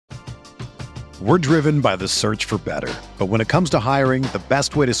We're driven by the search for better. But when it comes to hiring, the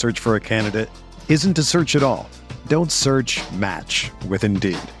best way to search for a candidate isn't to search at all. Don't search, match with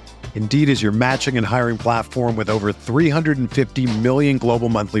Indeed. Indeed is your matching and hiring platform with over 350 million global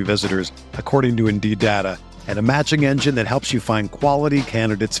monthly visitors, according to Indeed data, and a matching engine that helps you find quality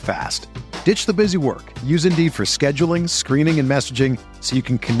candidates fast. Ditch the busy work. Use Indeed for scheduling, screening, and messaging so you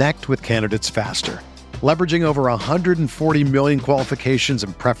can connect with candidates faster. Leveraging over 140 million qualifications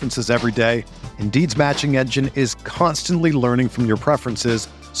and preferences every day, Indeed's matching engine is constantly learning from your preferences,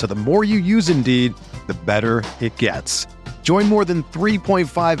 so the more you use Indeed, the better it gets. Join more than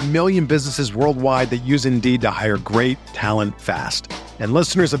 3.5 million businesses worldwide that use Indeed to hire great talent fast. And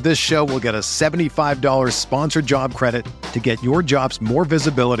listeners of this show will get a $75 sponsored job credit to get your jobs more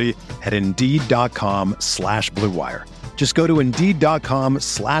visibility at Indeed.com/Blue Wire. Just go to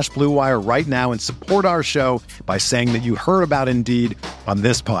Indeed.com/Blue Wire right now and support our show by saying that you heard about Indeed on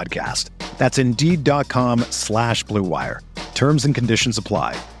this podcast. That's Indeed.com/Blue Wire. Terms and conditions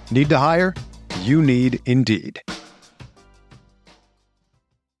apply. Need to hire? You need Indeed.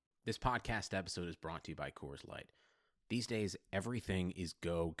 This podcast episode is brought to you by Coors Light. These days, everything is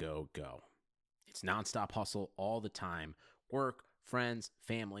go, go, go. It's nonstop hustle all the time. Work, friends,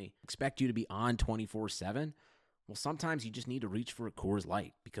 family, expect you to be on 24/7. Well, sometimes you just need to reach for a Coors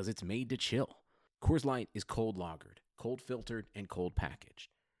Light because it's made to chill. Coors Light is cold lagered, cold filtered, and cold packaged.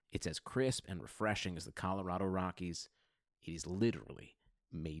 It's as crisp and refreshing as the Colorado Rockies. It is literally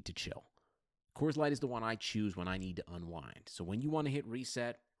made to chill. Coors Light is the one I choose when I need to unwind. So when you want to hit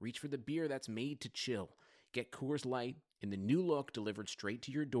reset, reach for the beer that's made to chill. Get Coors Light in the new look delivered straight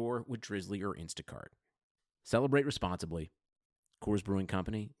to your door with Drizzly or Instacart. Celebrate responsibly. Coors Brewing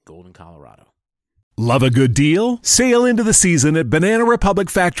Company, Golden, Colorado. Love a good deal? Sail into the season at Banana Republic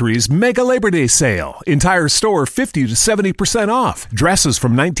Factory's Mega Labor Day Sale. Entire store 50 to 70% off. Dresses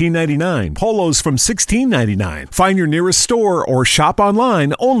from $19.99. Polos from $16.99. Find your nearest store or shop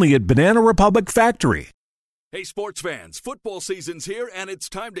online only at Banana Republic Factory. Hey, sports fans, football season's here, and it's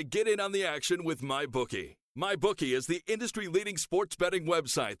time to get in on the action with MyBookie. MyBookie is the industry-leading sports betting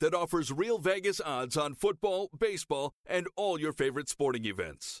website that offers real Vegas odds on football, baseball, and all your favorite sporting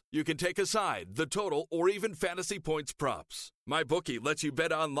events. You can take a side, the total, or even fantasy points props. MyBookie lets you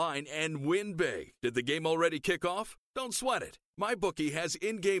bet online and win big. Did the game already kick off? Don't sweat it. MyBookie has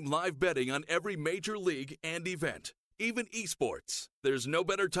in-game live betting on every major league and event, even esports. There's no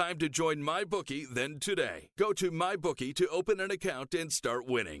better time to join MyBookie than today. Go to MyBookie to open an account and start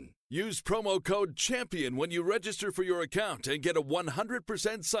winning. Use promo code CHAMPION when you register for your account and get a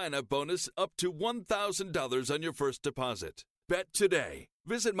 100% sign-up bonus up to $1,000 on your first deposit. Bet today.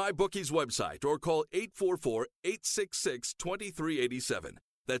 Visit MyBookie's website or call 844-866-2387.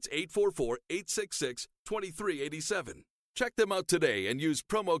 That's 844-866-2387. Check them out today and use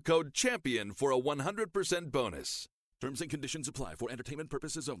promo code CHAMPION for a 100% bonus. Terms and conditions apply for entertainment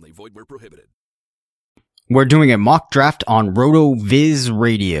purposes only. Void where prohibited. We're doing a mock draft on RotoViz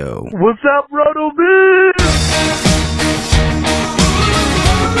Radio. What's up, RotoViz?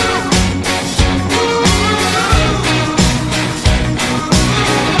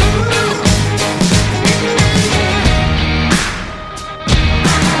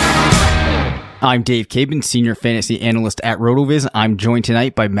 I'm Dave Cabin, Senior Fantasy Analyst at RotoViz. I'm joined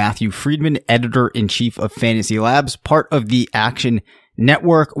tonight by Matthew Friedman, Editor-in-Chief of Fantasy Labs, part of the Action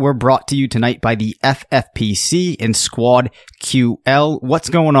Network. We're brought to you tonight by the FFPC and Squad QL. What's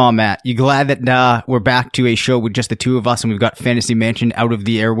going on, Matt? You glad that we're back to a show with just the two of us and we've got Fantasy Mansion out of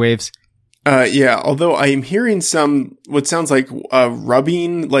the airwaves? Yeah, although I am hearing some, what sounds like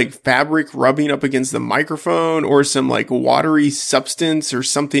rubbing, like fabric rubbing up against the microphone or some like watery substance or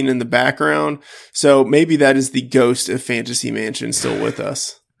something in the background. So maybe that is the ghost of Fantasy Mansion still with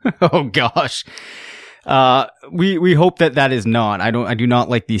us. Oh gosh. We hope that is not. I do not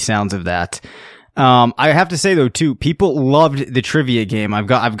like the sounds of that. I have to say though too, people loved the trivia game. I've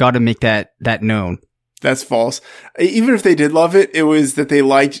got to make that known. That's false. Even if they did love it, it was that they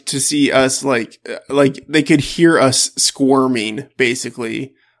liked to see us like they could hear us squirming,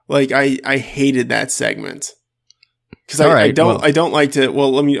 basically. Like I hated that segment. Cause I don't like to,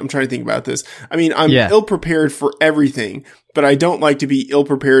 I'm trying to think about this. I mean, I'm ill prepared for everything, but I don't like to be ill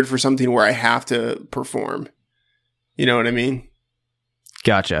prepared for something where I have to perform. You know what I mean?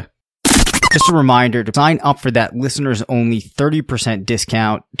 Gotcha. Just a reminder to sign up for that listeners only 30%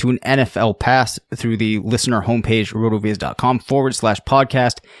 discount to an NFL pass through the listener homepage,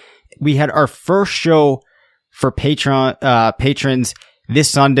 rotoviz.com/podcast. We had our first show for patrons this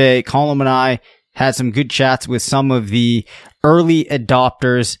Sunday. Colin and I had some good chats with some of the early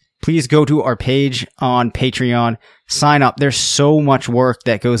adopters please go to our page on Patreon, sign up. There's so much work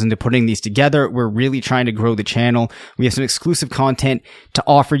that goes into putting these together. We're really trying to grow the channel. We have some exclusive content to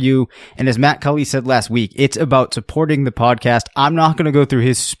offer you. And as Matt Cully said last week, it's about supporting the podcast. I'm not going to go through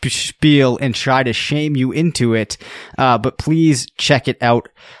his spiel and try to shame you into it. But please check it out.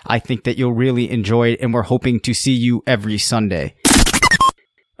 I think that you'll really enjoy it. And we're hoping to see you every Sunday.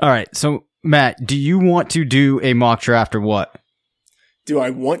 All right. So Matt, do you want to do a mock draft or what? Do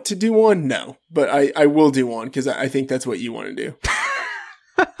I want to do one? No, but I will do one because I think that's what you want to do.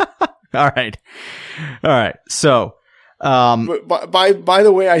 All right. So, but by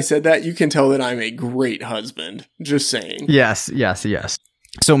the way I said that, you can tell that I'm a great husband. Just saying. Yes.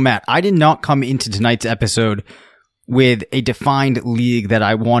 So Matt, I did not come into tonight's episode with a defined league that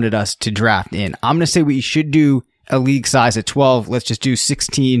I wanted us to draft in. I'm going to say we should do a league size of 12. Let's just do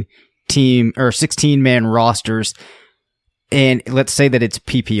 16 man rosters. And let's say that it's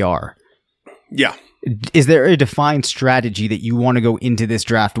PPR. Yeah. Is there a defined strategy that you want to go into this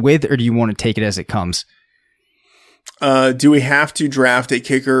draft with, or do you want to take it as it comes? Do we have to draft a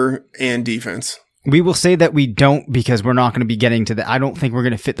kicker and defense? We will say that we don't, because we're not going to be getting to that. I don't think we're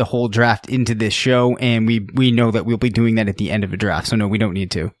going to fit the whole draft into this show, and we know that we'll be doing that at the end of a draft. So no, we don't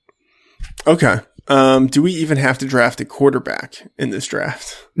need to. Okay. Do we even have to draft a quarterback in this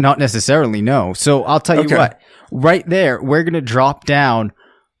draft? Not necessarily, no. So I'll tell you what. Right there, we're going to drop down.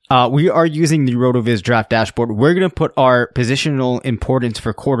 We are using the RotoViz draft dashboard. We're going to put our positional importance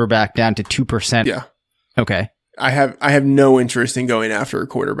for quarterback down to 2%. Yeah. Okay. I have no interest in going after a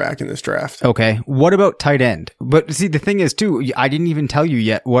quarterback in this draft. Okay. What about tight end? But see, the thing is too, I didn't even tell you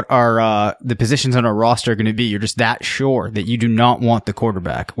yet what our the positions on our roster are going to be. You're just that sure that you do not want the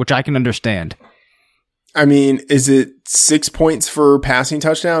quarterback, which I can understand. I mean, is it 6 points for passing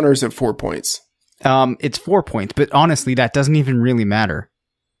touchdown or is it 4 points? It's 4 points, but honestly, that doesn't even really matter.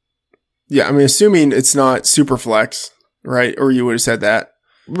 Yeah, I mean, assuming it's not super flex, right? Or you would have said that.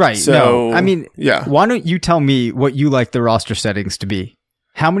 Right. So, no. I mean, yeah. Why don't you tell me what you like the roster settings to be?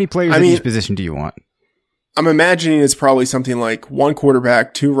 How many players at each position do you want? I'm imagining it's probably something like 1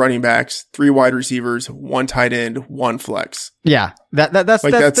 quarterback, 2 running backs, 3 wide receivers, 1 tight end, 1 flex. Yeah, that's the base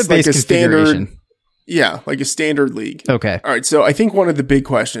like a configuration. Standard. Yeah, like a standard league. Okay. All right. So I think one of the big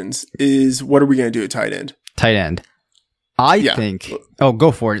questions is, what are we going to do at tight end? Tight end. I think. Oh,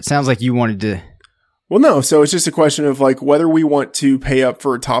 go for it. It sounds like you wanted to. Well, no. So it's just a question of like whether we want to pay up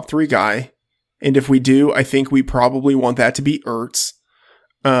for a top 3 guy, and if we do, I think we probably want that to be Ertz.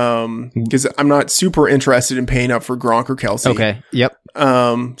 Because I'm not super interested in paying up for Gronk or Kelsey. Okay. Yep.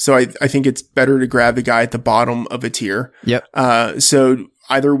 So I think it's better to grab the guy at the bottom of a tier. Yep. So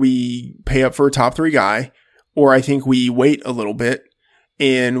either we pay up for a top 3 guy, or I think we wait a little bit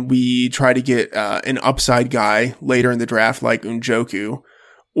and we try to get an upside guy later in the draft, like Njoku,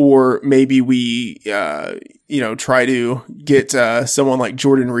 or maybe we try to get someone like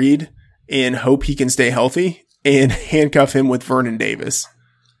Jordan Reed and hope he can stay healthy and handcuff him with Vernon Davis.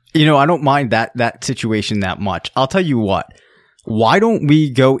 I don't mind that situation that much. I'll tell you what. Why don't we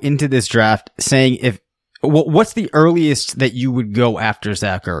go into this draft saying what's the earliest that you would go after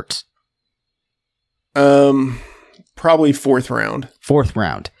Zach Ertz? Probably 4th round. 4th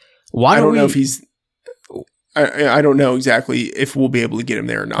round. I don't know if he's. I don't know exactly if we'll be able to get him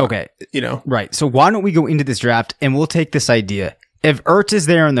there or not. Okay. Right. So why don't we go into this draft and we'll take this idea. If Ertz is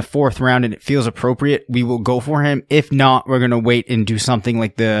there in the 4th round and it feels appropriate, we will go for him. If not, we're going to wait and do something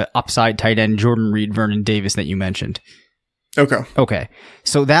like the upside tight end Jordan Reed, Vernon Davis that you mentioned. Okay.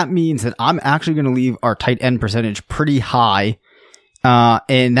 So that means that I'm actually going to leave our tight end percentage pretty high.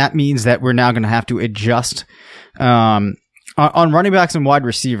 And that means that we're now going to have to adjust, on running backs and wide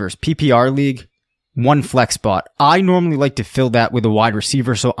receivers, PPR league, 1 flex spot. I normally like to fill that with a wide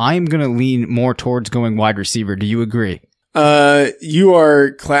receiver. So I am going to lean more towards going wide receiver. Do you agree? You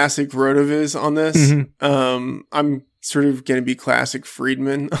are classic RotoViz on this. Mm-hmm. I'm sort of going to be classic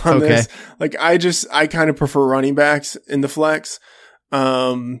Friedman on this. Like I kind of prefer running backs in the flex.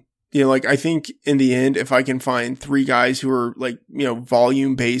 I think in the end, if I can find 3 guys who are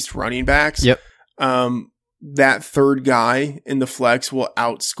volume based running backs, yep. That 3rd guy in the flex will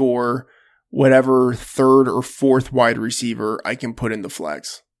outscore whatever 3rd or 4th wide receiver I can put in the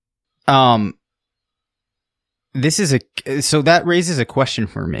flex. So that raises a question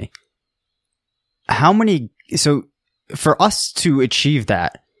for me. So for us to achieve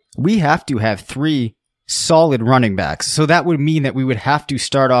that, we have to have 3 solid running backs. So that would mean that we would have to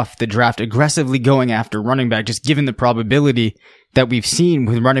start off the draft aggressively going after running back, just given the probability that we've seen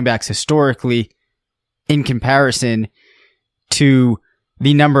with running backs historically in comparison to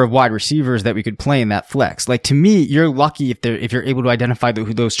the number of wide receivers that we could play in that flex. Like, to me, you're lucky if you're able to identify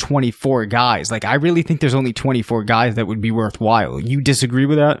those 24 guys. Like, I really think there's only 24 guys that would be worthwhile. You disagree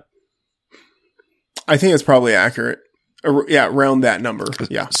with that? I think it's probably accurate. Yeah, around that number.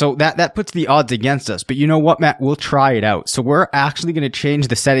 Yeah. So that puts the odds against us. But you know what, Matt? We'll try it out. So we're actually going to change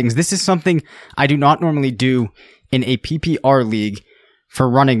the settings. This is something I do not normally do in a PPR league for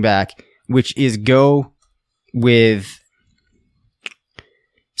running back, which is go with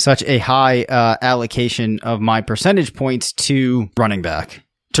such a high allocation of my percentage points to running back.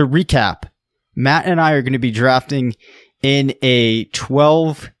 To recap, Matt and I are going to be drafting in a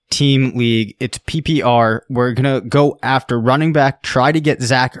 12-team league. It's PPR. We're going to go after running back, try to get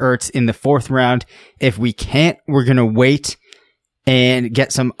Zach Ertz in the 4th round. If we can't, we're going to wait and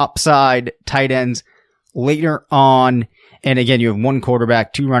get some upside tight ends later on. And again, you have 1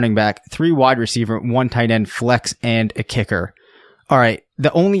 quarterback, 2 running back, 3 wide receiver, 1 tight end, flex, and a kicker. All right.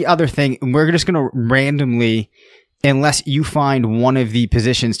 The only other thing, we're just going to randomly, unless you find one of the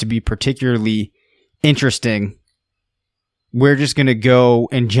positions to be particularly interesting, we're just going to go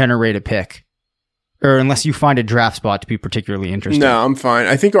and generate a pick. Or unless you find a draft spot to be particularly interesting. No, I'm fine.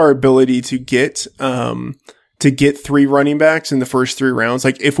 I think our ability to get 3 running backs in the first 3 rounds,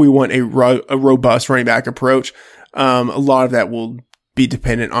 like if we want a robust running back approach, a lot of that will be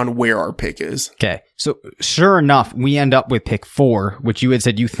dependent on where our pick is. Okay. So sure enough, we end up with pick 4, which you had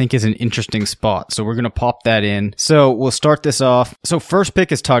said you think is an interesting spot. So we're going to pop that in. So we'll start this off. So first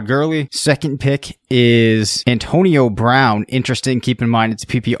pick is Todd Gurley. Second pick is Antonio Brown. Interesting. Keep in mind, it's a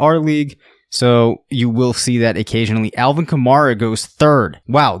PPR league, so you will see that occasionally. Alvin Kamara goes 3rd.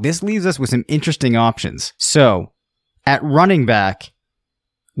 Wow. This leaves us with some interesting options. So at running back,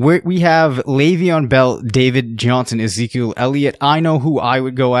 we have Le'Veon Bell, David Johnson, Ezekiel Elliott. I know who I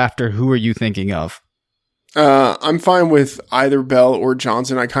would go after. Who are you thinking of? I'm fine with either Bell or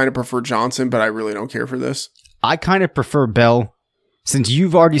Johnson. I kind of prefer Johnson, but I really don't care for this. I kind of prefer Bell, since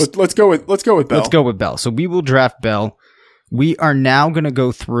you've already. Let's go with Bell. Let's go with Bell. So we will draft Bell. We are now going to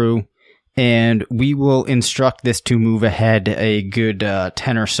go through, and we will instruct this to move ahead a good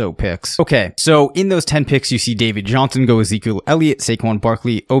 10 or so picks. Okay, so in those 10 picks, you see David Johnson go Ezekiel Elliott, Saquon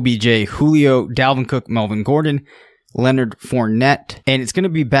Barkley, OBJ, Julio, Dalvin Cook, Melvin Gordon, Leonard Fournette, and it's going to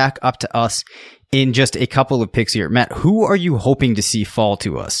be back up to us in just a couple of picks here. Matt, who are you hoping to see fall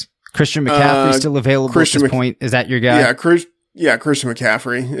to us? Christian McCaffrey still available at this point? Is that your guy? Yeah, Christian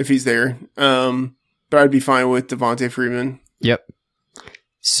McCaffrey, if he's there. But I'd be fine with Devontae Freeman. Yep.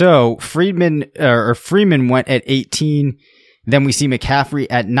 So Freeman went at 18. Then we see McCaffrey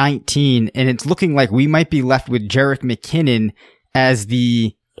at 19, and it's looking like we might be left with Jerick McKinnon as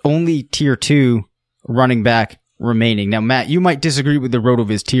the only tier 2 running back remaining. Now, Matt, you might disagree with the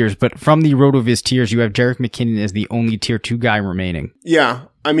RotoViz tiers, but from the RotoViz tiers, you have Jerick McKinnon as the only tier 2 guy remaining. Yeah.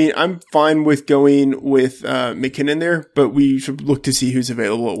 I mean, I'm fine with going with McKinnon there, but we should look to see who's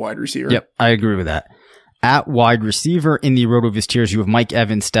available at wide receiver. Yep, I agree with that. At wide receiver in the RotoViz tiers, you have Mike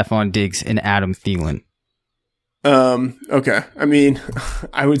Evans, Stephon Diggs, and Adam Thielen. Okay. I mean,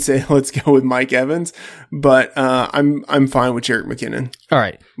 I would say let's go with Mike Evans, but I'm fine with Jerick McKinnon. All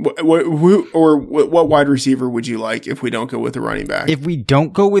right. What wide receiver would you like if we don't go with the running back? If we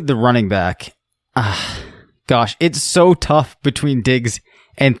don't go with the running back, gosh, it's so tough between Diggs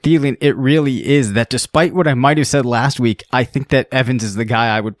and Thielen. It really is that despite what I might have said last week, I think that Evans is the guy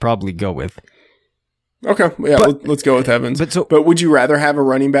I would probably go with. Okay, yeah, let's go with Evans. But would you rather have a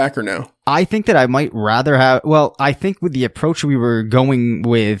running back or no? I think that I might rather have, I think with the approach we were going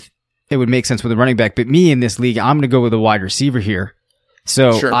with, it would make sense with a running back. But me in this league, I'm going to go with a wide receiver here.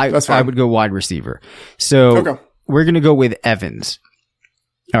 So sure, I would go wide receiver. So we're going to go with Evans.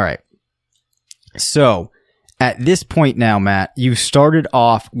 All right. So at this point now, Matt, you started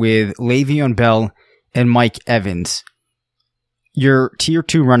off with Le'Veon Bell and Mike Evans. Your tier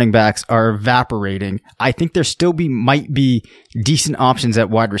 2 running backs are evaporating. I think there still might be decent options at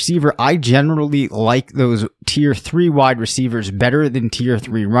wide receiver. I generally like those tier 3 wide receivers better than tier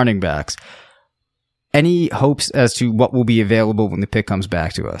 3 running backs. Any hopes as to what will be available when the pick comes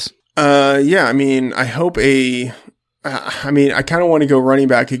back to us? Yeah, I mean, I hope I kind of want to go running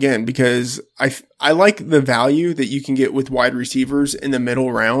back again because I like the value that you can get with wide receivers in the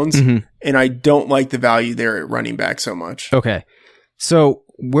middle rounds, and I don't like the value there at running back so much. Okay. So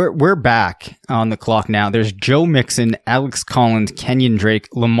we're back on the clock now. There's Joe Mixon, Alex Collins, Kenyon Drake,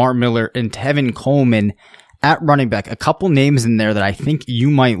 Lamar Miller, and Tevin Coleman at running back. A couple names in there that I think you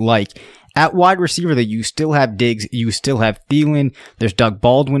might like. At wide receiver, that you still have Diggs, you still have Thielen. There's Doug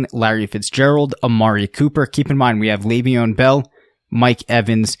Baldwin, Larry Fitzgerald, Amari Cooper. Keep in mind, we have Le'Veon Bell, Mike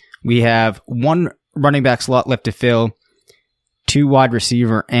Evans. We have 1 running back slot left to fill, 2 wide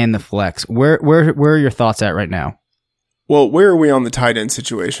receiver, and the flex. Where are your thoughts at right now? Well, where are we on the tight end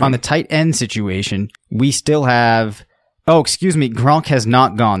situation? On the tight end situation, we still have... Oh, excuse me. Gronk has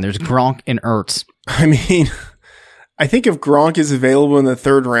not gone. There's Gronk and Ertz. I mean, I think if Gronk is available in the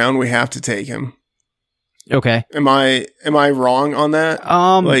 3rd round, we have to take him. Okay. Am I wrong on that?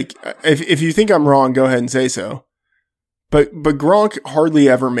 Like, if you think I'm wrong, go ahead and say so. But Gronk hardly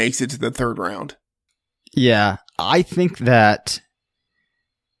ever makes it to the 3rd round. Yeah, I think that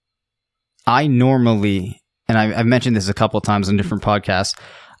I normally, and I've mentioned this a couple of times on different podcasts,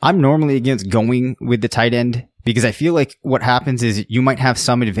 I'm normally against going with the tight end because I feel like what happens is you might have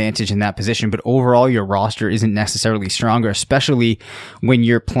some advantage in that position, but overall your roster isn't necessarily stronger, especially when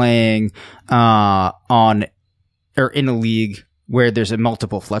you're playing on or in a league where there's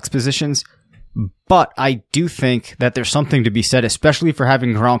multiple flex positions. But I do think that there's something to be said, especially for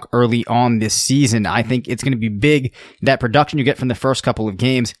having Gronk early on this season. I think it's going to be big. That production you get from the first couple of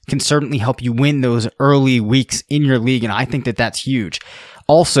games can certainly help you win those early weeks in your league, and I think that that's huge.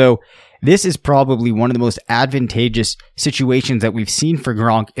 Also, this is probably one of the most advantageous situations that we've seen for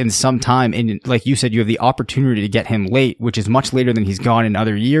Gronk in some time. And like you said, you have the opportunity to get him late, which is much later than he's gone in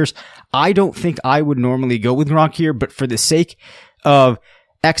other years. I don't think I would normally go with Gronk here, but for the sake of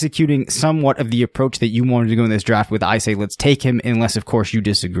executing somewhat of the approach that you wanted to go in this draft with, I say let's take him, unless, of course, you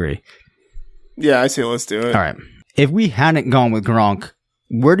disagree. Yeah, I say let's do it. All right. If we hadn't gone with Gronk,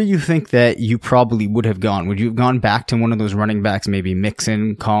 where do you think that you probably would have gone? Would you have gone back to one of those running backs, maybe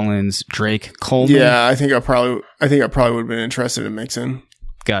Mixon, Collins, Drake, Coleman? Yeah, I think I probably would have been interested in Mixon.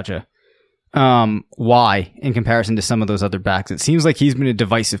 Gotcha. Why, in comparison to some of those other backs? It seems like he's been a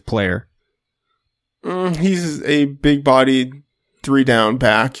divisive player. He's a big-bodied 3-down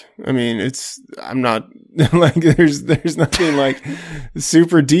back. I mean, I'm not like there's nothing like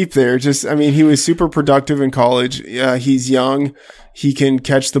super deep there. Just, I mean, he was super productive in college. He's young. He can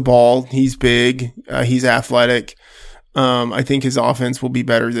catch the ball. He's big. He's athletic. I think his offense will be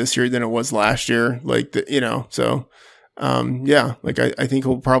better this year than it was last year. Like, so, yeah, like I think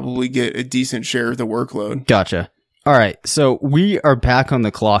he'll probably get a decent share of the workload. Gotcha. All right. So we are back on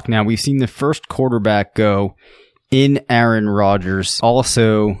the clock now. We've seen the first quarterback go in Aaron Rodgers.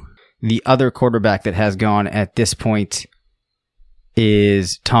 Also, the other quarterback that has gone at this point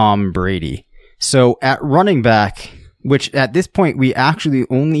is Tom Brady. So at running back, which at this point we actually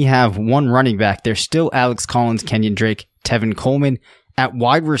only have one running back, there's still Alex Collins, Kenyon Drake, Tevin Coleman. At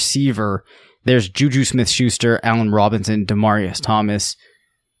wide receiver, there's Juju Smith-Schuster, Allen Robinson, Demaryius Thomas,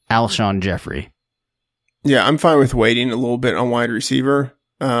 Alshon Jeffrey. Yeah, I'm fine with waiting a little bit on wide receiver.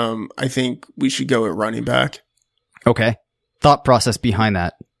 I think we should go at running back. Okay. Thought process behind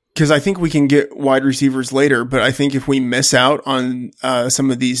that. Because I think we can get wide receivers later, but I think if we miss out on some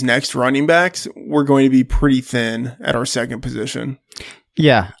of these next running backs, we're going to be pretty thin at our second position.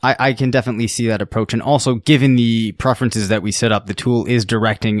 Yeah, I can definitely see that approach. And also, given the preferences that we set up, the tool is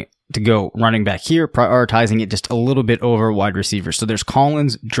directing to go running back here, prioritizing it just a little bit over wide receiver. So there's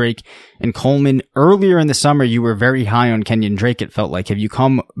Collins, Drake, and Coleman. Earlier in the summer, you were very high on Kenyon Drake, it felt like. Have you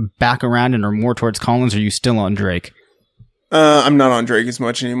come back around and are more towards Collins, or are you still on Drake? I'm not on Drake as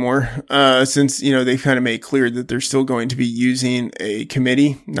much anymore, since, they kind of made clear that they're still going to be using a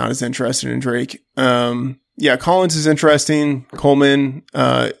committee, not as interested in Drake. Yeah, Collins is interesting. Coleman,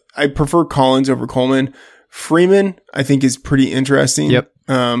 I prefer Collins over Coleman. Freeman, I think, is pretty interesting. Yep.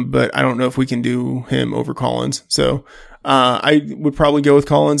 But I don't know if we can do him over Collins. So, I would probably go with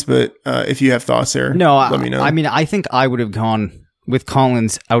Collins, but, if you have thoughts there, let me know. I mean, I think I would have gone with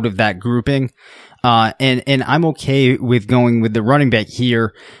Collins out of that grouping. And I'm okay with going with the running back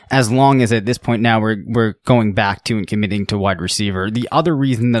here as long as at this point now we're going back to and committing to wide receiver. The other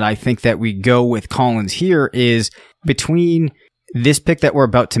reason that I think that we go with Collins here is between this pick that we're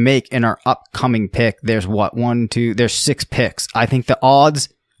about to make and our upcoming pick, there's there's 6 picks. I think the odds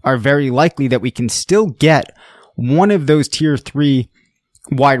are very likely that we can still get one of those tier 3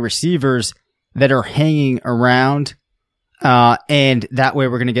 wide receivers that are hanging around. And that way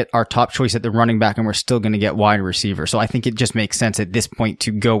we're going to get our top choice at the running back and we're still going to get wide receiver. So I think it just makes sense at this point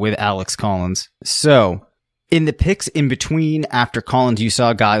to go with Alex Collins. So in the picks in between after Collins, you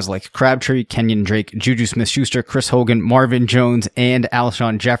saw guys like Crabtree, Kenyon Drake, Juju Smith-Schuster, Chris Hogan, Marvin Jones, and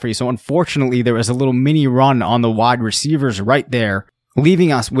Alshon Jeffrey. So unfortunately, there was a little mini run on the wide receivers right there,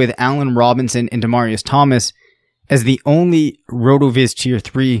 leaving us with Allen Robinson and Demaryius Thomas as the only RotoViz tier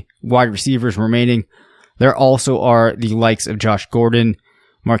 3 wide receivers remaining. There also are the likes of Josh Gordon,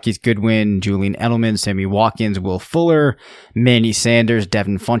 Marquise Goodwin, Julian Edelman, Sammy Watkins, Will Fuller, Manny Sanders,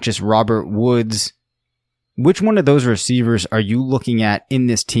 Devin Funchess, Robert Woods, which one of those receivers are you looking at in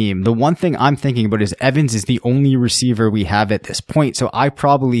this team? The one thing I'm thinking about is Evans is the only receiver we have at this point. So I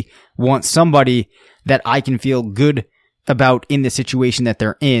probably want somebody that I can feel good about in the situation that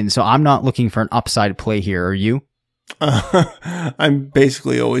they're in. So I'm not looking for an upside play here. Are you? I'm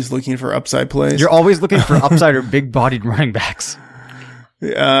basically always looking for upside plays. You're always looking for upside or big bodied running backs.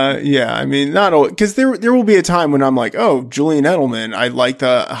 Yeah, I mean, not all, because there will be a time when I'm like, oh, Julian Edelman, I like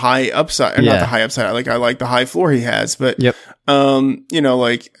the high upside, or not the high upside, I like the high floor he has, but, yep.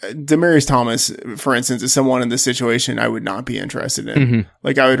 Like Demaryius Thomas, for instance, is someone in this situation I would not be interested in. Mm-hmm.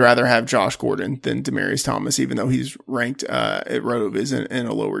 Like, I would rather have Josh Gordon than Demaryius Thomas, even though he's ranked, at RotoViz in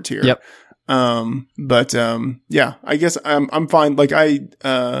a lower tier. Yep. Yeah, I guess I'm fine. Like,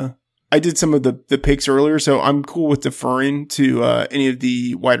 I did some of the picks earlier, so I'm cool with deferring to any of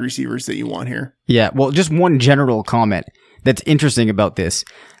the wide receivers that you want here. Yeah, well, just one general comment that's interesting about this.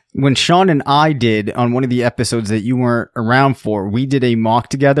 When Sean and I did on one of the episodes that you weren't around for, we did a mock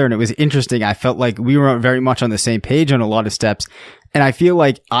together, and it was interesting. I felt like we were very much on the same page on a lot of steps. And I feel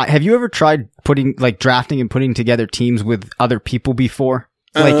like, have you ever tried drafting and putting together teams with other people before?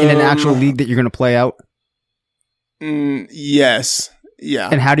 Like in an actual league that you're going to play out? Yes. Yeah.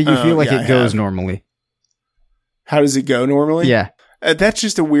 And how do you feel like it goes normally? How does it go normally? Yeah. That's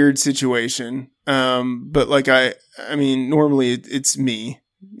just a weird situation. But like, I mean, normally it's me,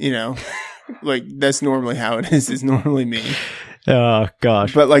 like that's normally how it is. It's normally me. Oh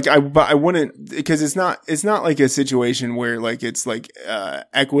gosh. But like, I wouldn't, because it's not like a situation where like, it's like,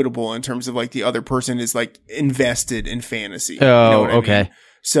 equitable in terms of like the other person is like invested in fantasy. Oh, okay. I mean?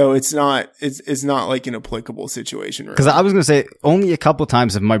 So it's not like an applicable situation. Because I was going to say only a couple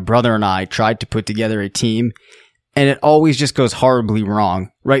times have my brother and I tried to put together a team, and it always just goes horribly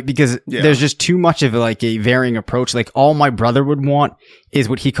wrong, right? Because there's just too much of like a varying approach. Like all my brother would want is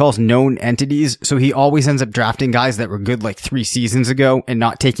what he calls known entities. So he always ends up drafting guys that were good like 3 seasons ago and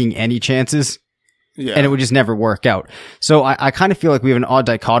not taking any chances. Yeah. And it would just never work out. So I kind of feel like we have an odd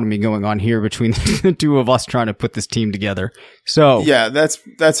dichotomy going on here between the two of us trying to put this team together. So yeah,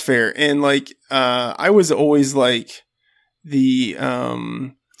 that's fair. And like, I was always like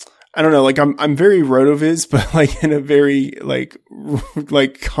I don't know, like I'm very RotoViz, but like in a very like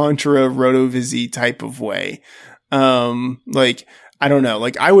contra RotoViz-y type of way. Like, I don't know,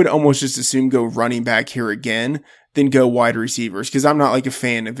 like I would almost just assume go running back here again, then go wide receivers, because I'm not like a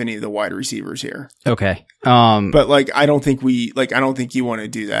fan of any of the wide receivers here. Okay. But like, I don't think you want to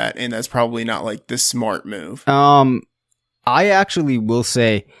do that. And that's probably not like the smart move. I actually will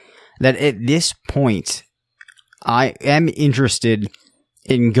say that at this point, I am interested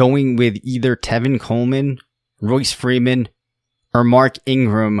in going with either Tevin Coleman, Royce Freeman, or Mark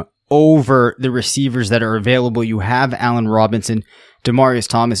Ingram over the receivers that are available. You have Allen Robinson, Demaryius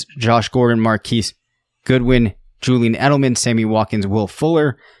Thomas, Josh Gordon, Marquise Goodwin, Julian Edelman, Sammy Watkins, Will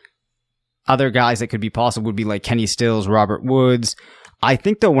Fuller. Other guys that could be possible would be like Kenny Stills, Robert Woods. I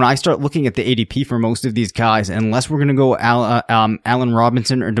think though, when I start looking at the ADP for most of these guys, unless we're going to go Allen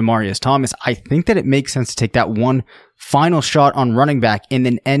Robinson or Demaryius Thomas, I think that it makes sense to take that one final shot on running back and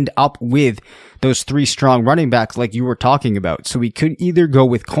then end up with those 3 strong running backs like you were talking about. So we could either go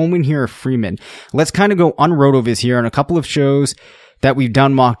with Coleman here or Freeman. Let's kind of go on RotoViz here on a couple of shows that we've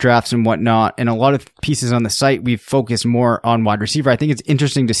done mock drafts and whatnot, and a lot of pieces on the site, we've focused more on wide receiver. I think it's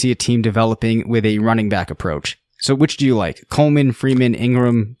interesting to see a team developing with a running back approach. So which do you like? Coleman, Freeman,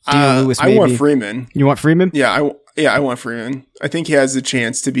 Ingram, Dion Lewis, maybe? I want Freeman. You want Freeman? Yeah, I want Freeman. I think he has the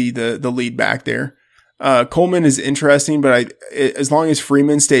chance to be the lead back there. Coleman is interesting, but as long as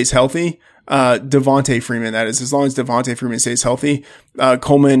Freeman stays healthy, Devontae Freeman, that is, as long as Devontae Freeman stays healthy,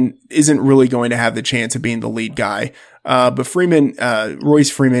 Coleman isn't really going to have the chance of being the lead guy. But Freeman, Royce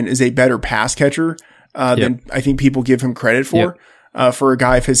Freeman is a better pass catcher, than I think people give him credit for. For a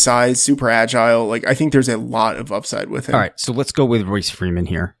guy of his size, super agile. Like, I think there's a lot of upside with him. All right. So let's go with Royce Freeman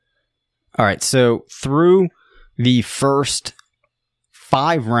here. All right. So through the first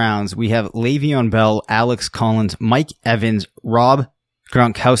 5 rounds, we have Le'Veon Bell, Alex Collins, Mike Evans, Rob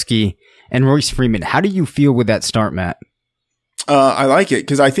Gronkowski, and Royce Freeman. How do you feel with that start, Matt? I like it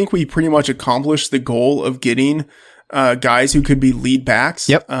because I think we pretty much accomplished the goal of getting guys who could be lead backs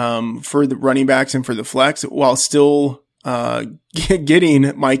for the running backs and for the flex, while still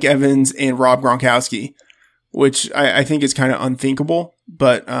getting Mike Evans and Rob Gronkowski, which I think is kind of unthinkable,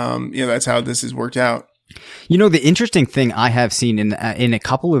 but that's how this has worked out. The interesting thing I have seen in a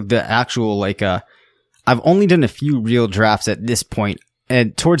couple of the actual I've only done a few real drafts at this point,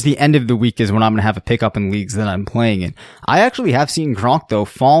 and towards the end of the week is when I'm going to have a pickup in leagues that I'm playing in. I actually have seen Gronk though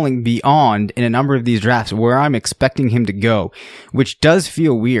falling beyond in a number of these drafts where I'm expecting him to go, which does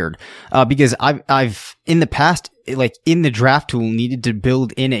feel weird, because I've in the past, like in the draft tool, needed to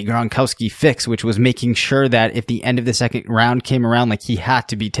build in a Gronkowski fix, which was making sure that if the end of the second round came around, like he had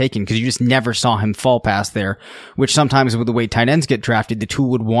to be taken because you just never saw him fall past there, which sometimes with the way tight ends get drafted, the tool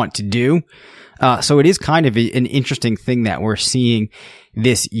would want to do. So it is kind of an interesting thing that we're seeing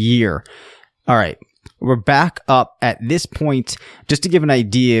this year. All right. We're back up at this point, just to give an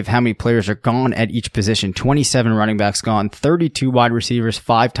idea of how many players are gone at each position. 27 running backs gone, 32 wide receivers,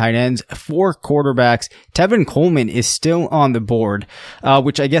 5 tight ends, 4 quarterbacks. Tevin Coleman is still on the board,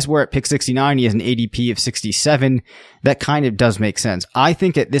 which I guess we're at pick 69. He has an ADP of 67. That kind of does make sense. I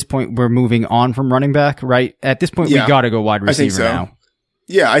think at this point we're moving on from running back, right? At this point, we got to go wide receiver now.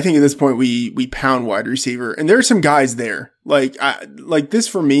 Yeah, I think at this point we pound wide receiver, and there are some guys there. Like this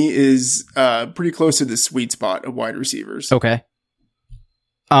for me is pretty close to the sweet spot of wide receivers. Okay.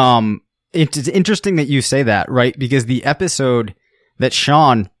 It's interesting that you say that, right? Because the episode that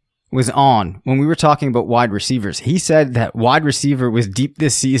Sean was on when we were talking about wide receivers, he said that wide receiver was deep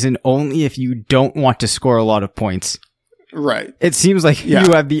this season only if you don't want to score a lot of points. Right. It seems like you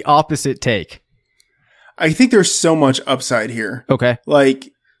have the opposite take. I think there's so much upside here. Okay.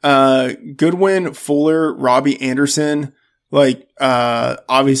 Like, Goodwin, Fuller, Robbie Anderson, like,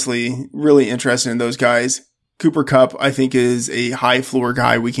 obviously really interested in those guys. Cooper Kupp, I think, is a high floor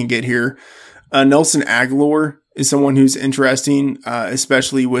guy we can get here. Nelson Agholor is someone who's interesting,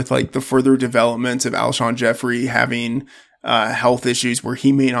 especially with like the further developments of Alshon Jeffrey having, health issues where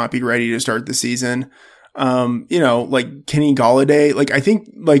he may not be ready to start the season. Like Kenny Golladay, like I think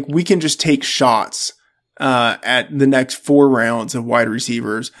like we can just take shots at the next 4 rounds of wide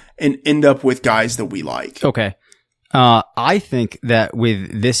receivers and end up with guys that we like. Okay. I think that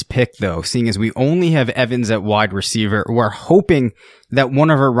with this pick though, seeing as we only have Evans at wide receiver, we're hoping that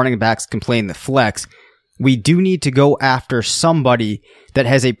one of our running backs can play in the flex. We do need to go after somebody that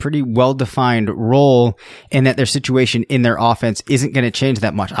has a pretty well-defined role and that their situation in their offense isn't going to change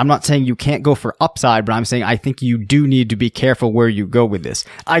that much. I'm not saying you can't go for upside, but I'm saying I think you do need to be careful where you go with this.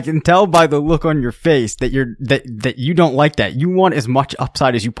 I can tell by the look on your face that that you don't like that. You want as much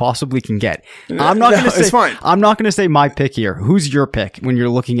upside as you possibly can get. I'm not going to say, it's fine. I'm not going to say my pick here. Who's your pick when you're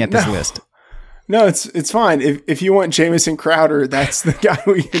looking at this list? No, it's fine. If you want Jamison Crowder, that's the guy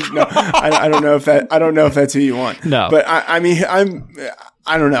we can. No, I don't know if that's who you want. No, but I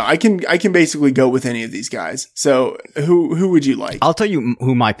don't know. I can basically go with any of these guys. So who would you like? I'll tell you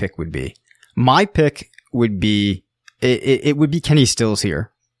who my pick would be. My pick would be it would be Kenny Stills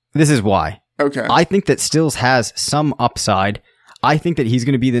here. This is why. Okay. I think that Stills has some upside. I think that he's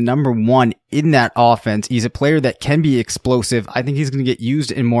going to be the number 1 in that offense. He's a player that can be explosive. I think he's going to get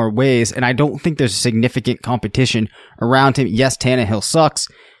used in more ways, and I don't think there's significant competition around him. Yes, Tannehill sucks,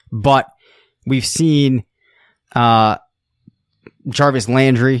 but we've seen Jarvis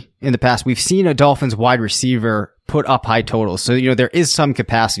Landry in the past. We've seen a Dolphins wide receiver put up high totals. So, there is some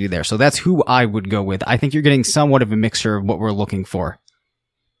capacity there. So that's who I would go with. I think you're getting somewhat of a mixture of what we're looking for.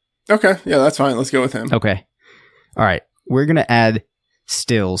 Okay. Yeah, that's fine. Let's go with him. Okay. All right. We're going to add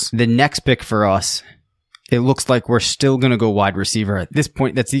Stills. The next pick for us, it looks like we're still going to go wide receiver. At this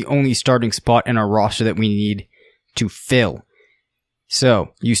point, that's the only starting spot in our roster that we need to fill.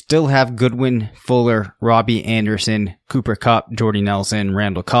 So, you still have Goodwin, Fuller, Robbie Anderson, Cooper Kupp, Jordy Nelson,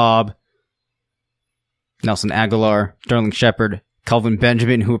 Randall Cobb, Nelson Agholor, Sterling Shepard, Kelvin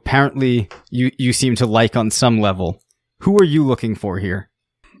Benjamin, who apparently you seem to like on some level. Who are you looking for here?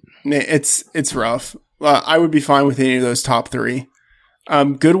 It's rough. I would be fine with any of those top 3.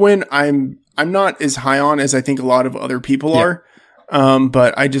 Goodwin, I'm not as high on as I think a lot of other people are.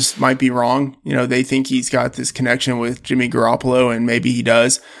 But I just might be wrong. They think he's got this connection with Jimmy Garoppolo, and maybe he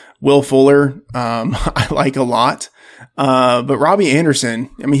does. Will Fuller, I like a lot. But Robbie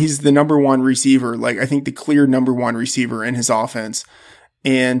Anderson, he's the number 1 receiver. Like, I think the clear number 1 receiver in his offense.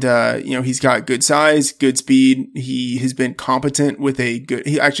 And, he's got good size, good speed. He has been competent with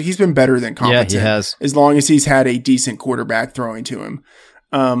he's been better than competent. Yeah, he has. As long as he's had a decent quarterback throwing to him.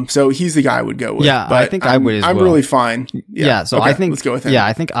 So he's the guy I would go with. Yeah, but I think I would as well. I'm really fine. Yeah, so okay, I think let's go with him. Yeah,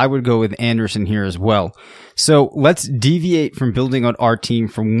 I think I would go with Anderson here as well. So let's deviate from building on our team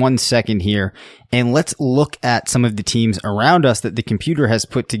for 1 second here, and let's look at some of the teams around us that the computer has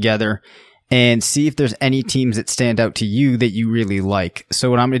put together and see if there's any teams that stand out to you that you really like. So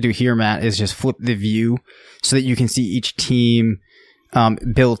what I'm going to do here, Matt, is just flip the view so that you can see each team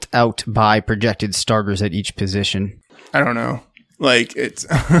built out by projected starters at each position. I don't know. Like, it's,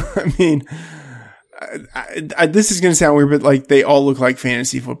 this is going to sound weird, but like they all look like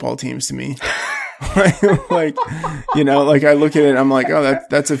fantasy football teams to me. Like, you know, like I look at it and I'm like, oh,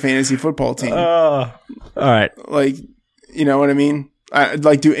 that's a fantasy football team. All right. Like, you know what I mean?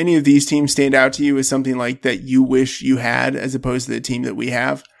 Like, do any of these teams stand out to you as something like that you wish you had as opposed to the team that we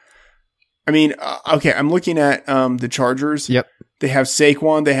have? I mean, okay, I'm looking at the Chargers. Yep. They have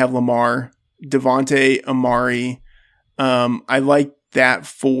Saquon, they have Lamar, Devontae, Amari. I like that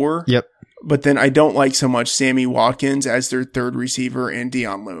 4. Yep. But then I don't like so much Sammy Watkins as their third receiver and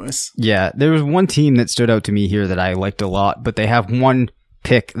Deion Lewis. Yeah, there was one team that stood out to me here that I liked a lot, but they have one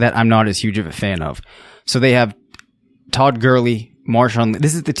pick that I'm not as huge of a fan of. So they have Todd Gurley, Marshawn.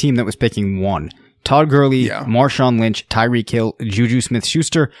 This is the team that was picking 1. Todd Gurley, Marshawn Lynch, Tyreek Hill, Juju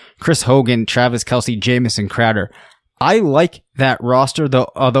Smith-Schuster, Chris Hogan, Travis Kelce, Jamison Crowder. I like that roster,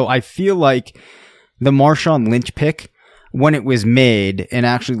 though. Although I feel like the Marshawn Lynch pick, when it was made, and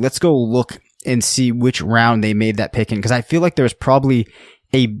actually let's go look and see which round they made that pick in, because I feel like there's probably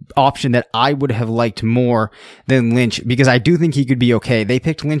a option that I would have liked more than Lynch, because I do think he could be okay. They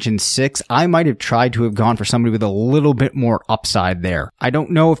picked Lynch in 6. I might have tried to have gone for somebody with a little bit more upside there. I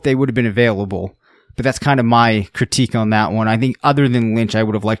don't know if they would have been available, but that's kind of my critique on that one. I think other than Lynch, I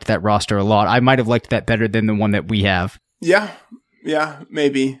would have liked that roster a lot. I might have liked that better than the one that we have. Yeah,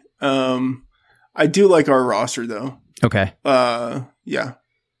 maybe. I do like our roster though. Okay. Yeah.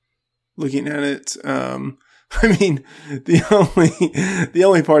 Looking at it, I mean, the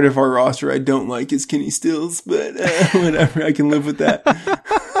only part of our roster I don't like is Kenny Stills, but whatever, I can live with that.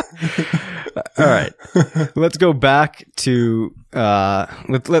 All right, let's go back to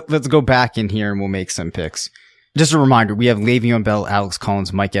let's go back in here and we'll make some picks. Just a reminder, we have Le'Veon Bell, Alex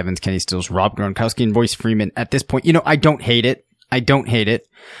Collins, Mike Evans, Kenny Stills, Rob Gronkowski, and Royce Freeman. At this point, I don't hate it. And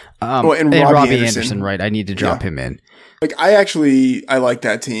Robbie Anderson, right? I need to drop him in. Like, I like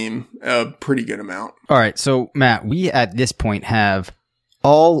that team a pretty good amount. All right. So, Matt, we at this point have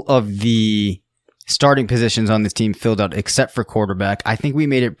all of the starting positions on this team filled out except for quarterback. I think we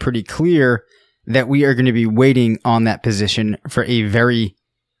made it pretty clear that we are going to be waiting on that position for a very,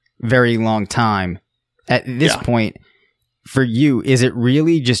 very long time. At this point, for you, is it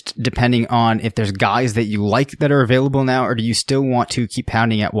really just depending on if there's guys that you like that are available now, or do you still want to keep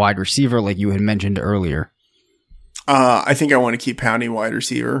pounding at wide receiver like you had mentioned earlier? I think I want to keep pounding wide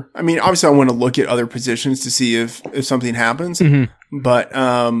receiver. I mean, obviously I want to look at other positions to see if something happens. Mm-hmm. But,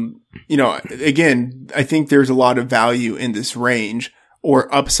 again, I think there's a lot of value in this range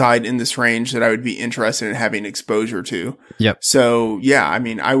or upside in this range that I would be interested in having exposure to. Yep. So, yeah, I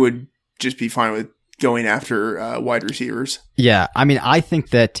mean, I would just be fine with going after wide receivers. Yeah. I mean, I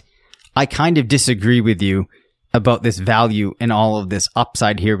think that I kind of disagree with you about this value and all of this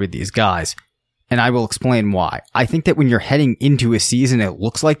upside here with these guys. And I will explain why. I think that when you're heading into a season, it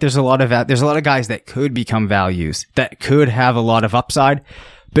looks like there's a lot of guys that could become values, that could have a lot of upside,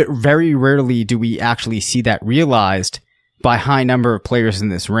 but very rarely do we actually see that realized by a high number of players in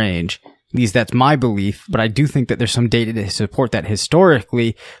this range. At least that's my belief, but I do think that there's some data to support that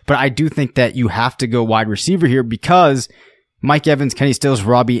historically, but I do think that you have to go wide receiver here because Mike Evans, Kenny Stills,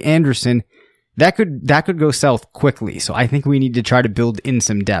 Robbie Anderson, that could go south quickly. So I think we need to try to build in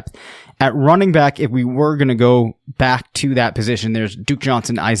some depth. At running back, if we were going to go back to that position, there's Duke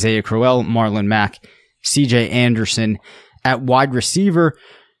Johnson, Isaiah Crowell, Marlon Mack, CJ Anderson. At wide receiver,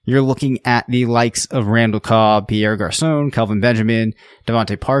 you're looking at the likes of Randall Cobb, Pierre Garçon, Kelvin Benjamin,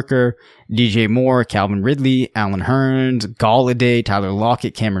 Devontae Parker, DJ Moore, Calvin Ridley, Alan Hearns, Galladay, Tyler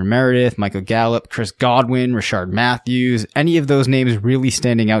Lockett, Cameron Meredith, Michael Gallup, Chris Godwin, Rashard Matthews. Any of those names really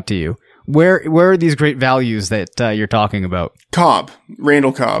standing out to you? Where are these great values that you're talking about?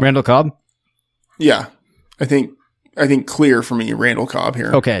 Randall Cobb. Randall Cobb? Yeah. I think clear for me, Randall Cobb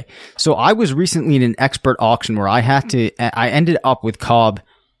here. Okay. So I was recently in an expert auction where I ended up with Cobb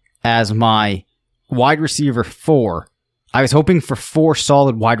as my wide receiver 4. I was hoping for 4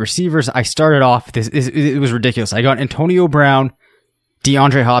 solid wide receivers. I started off, it was ridiculous. I got Antonio Brown,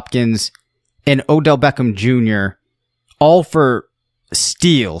 DeAndre Hopkins, and Odell Beckham Jr., all for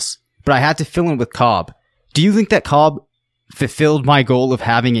steals. But I had to fill in with Cobb. Do you think that Cobb fulfilled my goal of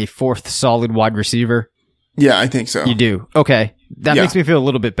having a 4th solid wide receiver? Yeah, I think so. You do? Okay. That makes me feel a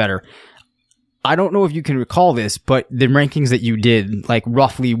little bit better. I don't know if you can recall this, but the rankings that you did, like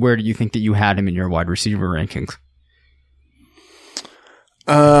roughly where do you think that you had him in your wide receiver rankings?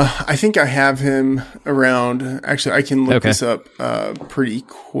 I think I have him around, actually I can look this up pretty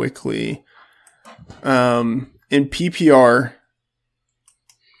quickly. In PPR,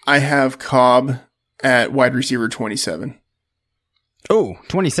 I have Cobb at wide receiver 27. Oh,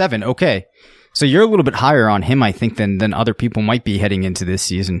 27. Okay. So you're a little bit higher on him, I think, than other people might be heading into this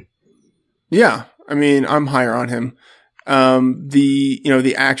season. Yeah. I mean, I'm higher on him.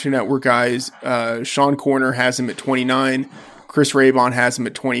 The Action Network guys, Sean Corner has him at 29. Chris Raybon has him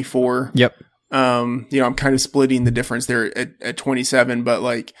at 24. Yep. I'm kind of splitting the difference there at 27, but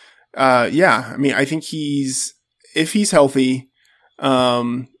like, I mean, I think if he's healthy,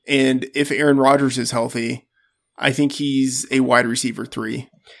 and if Aaron Rodgers is healthy, I think he's a wide receiver 3.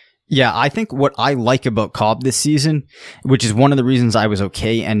 Yeah, I think what I like about Cobb this season, which is one of the reasons I was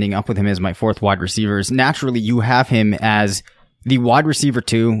okay ending up with him as my 4th wide receiver, is naturally you have him as the wide receiver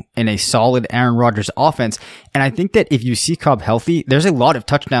 2 in a solid Aaron Rodgers offense. And I think that if you see Cobb healthy, there's a lot of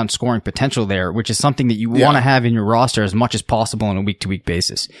touchdown scoring potential there, which is something that you want to have in your roster as much as possible on a week-to-week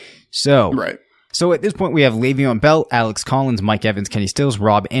basis. So at this point, we have Le'Veon Bell, Alex Collins, Mike Evans, Kenny Stills,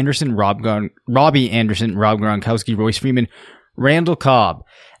 Robbie Anderson, Rob Gronkowski, Royce Freeman, Randall Cobb.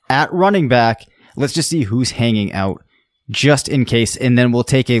 At running back, let's just see who's hanging out just in case, and then we'll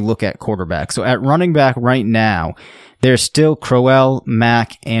take a look at quarterback. So at running back right now, there's still Crowell,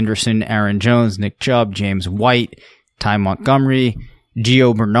 Mack, Anderson, Aaron Jones, Nick Chubb, James White, Ty Montgomery,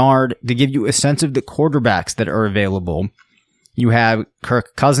 Gio Bernard. To give you a sense of the quarterbacks that are available, you have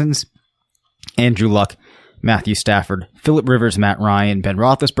Kirk Cousins, Andrew Luck, Matthew Stafford, Phillip Rivers, Matt Ryan, Ben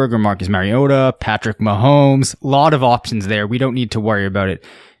Roethlisberger, Marcus Mariota, Patrick Mahomes. A lot of options there. We don't need to worry about it.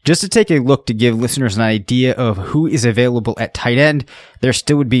 Just to take a look to give listeners an idea of who is available at tight end, there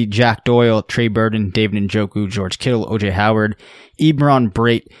still would be Jack Doyle, Trey Burton, David Njoku, George Kittle, OJ Howard, Ebron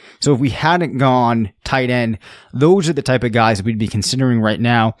Brait. So if we hadn't gone tight end, those are the type of guys we'd be considering right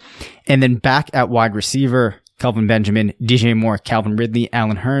now. And then back at wide receiver, Kelvin Benjamin, DJ Moore, Calvin Ridley,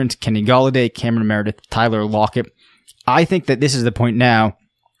 Allen Hurns, Kenny Golladay, Cameron Meredith, Tyler Lockett. I think that this is the point now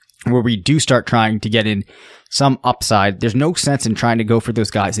where we do start trying to get in some upside. There's no sense in trying to go for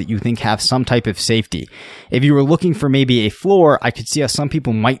those guys that you think have some type of safety. If you were looking for maybe a floor, I could see how some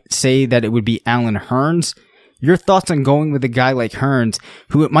people might say that it would be Allen Hurns. Your thoughts on going with a guy like Hurns,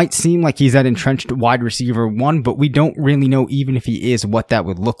 who it might seem like he's that entrenched wide receiver 1, but we don't really know even if he is what that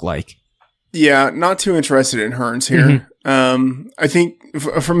would look like. Yeah, not too interested in Hurns here. Mm-hmm. I think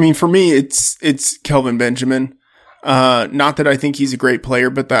for me, it's Kelvin Benjamin. Not that I think he's a great player,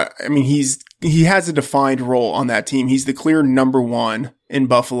 but he has a defined role on that team. He's the clear number 1 in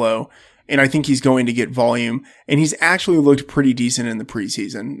Buffalo, and I think he's going to get volume, and he's actually looked pretty decent in the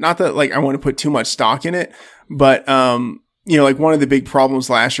preseason. Not that I want to put too much stock in it, but, one of the big problems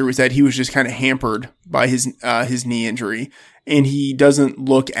last year was that he was just kind of hampered by his knee injury, and he doesn't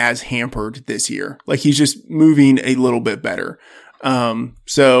look as hampered this year. He's just moving a little bit better.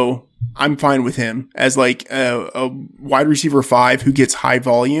 So I'm fine with him as a wide receiver 5 who gets high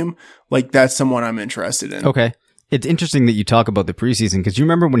volume. That's someone I'm interested in. Okay. It's interesting that you talk about the preseason because you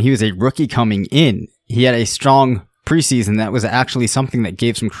remember when he was a rookie coming in, he had a strong preseason that was actually something that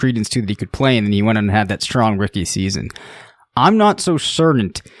gave some credence to that he could play, and then he went on and had that strong rookie season. I'm not so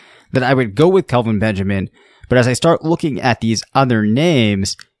certain that I would go with Kelvin Benjamin, but as I start looking at these other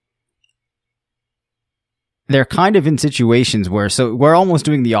names, they're kind of in situations where, so we're almost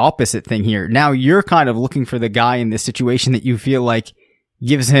doing the opposite thing here. Now you're kind of looking for the guy in this situation that you feel like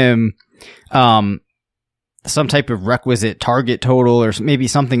gives him, some type of requisite target total or maybe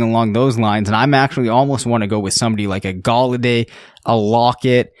something along those lines. And I'm actually almost want to go with somebody like a Golladay, a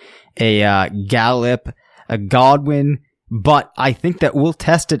Lockett, a Gallup, a Godwin. But I think that we'll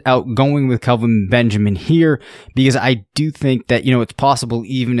test it out going with Kelvin Benjamin here because I do think that, it's possible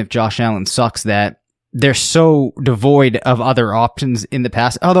even if Josh Allen sucks that they're so devoid of other options in the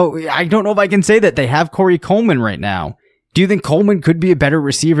past. Although I don't know if I can say that they have Corey Coleman right now. Do you think Coleman could be a better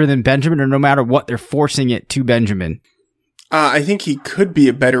receiver than Benjamin, or no matter what, they're forcing it to Benjamin? I think he could be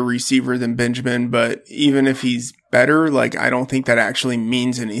a better receiver than Benjamin, but even if he's better, I don't think that actually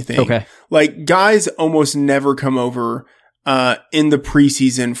means anything. Okay. Guys almost never come over in the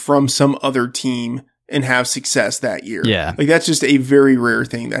preseason from some other team and have success that year. Yeah. That's just a very rare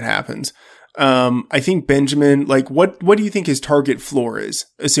thing that happens. I think Benjamin, what do you think his target floor is,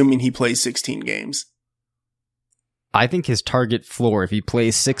 assuming he plays 16 games? I think his target floor, if he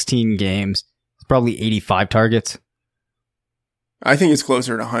plays 16 games, is probably 85 targets. I think it's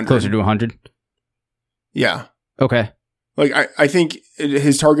closer to 100. Closer to 100? Yeah. Okay. I think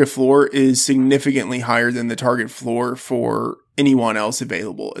his target floor is significantly higher than the target floor for anyone else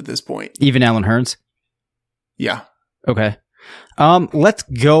available at this point. Even Allen Hurns? Yeah. Okay. Let's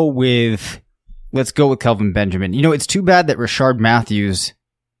go with Kelvin Benjamin. It's too bad that Rashard Matthews,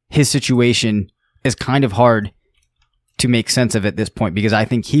 his situation is kind of hard to make sense of at this point because I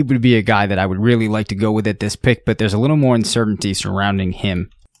think he would be a guy that I would really like to go with at this pick, but there's a little more uncertainty surrounding him.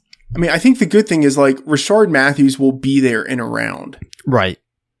 I think the good thing is Rashard Matthews will be there and around. Right.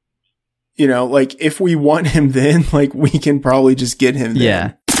 You know, like if we want him then, like we can probably just get him then.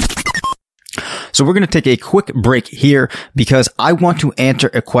 Yeah. So we're going to take a quick break here because I want to answer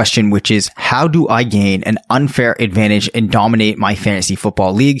a question, which is, how do I gain an unfair advantage and dominate my fantasy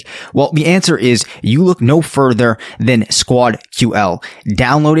football league? Well, the answer is you look no further than Squad QL.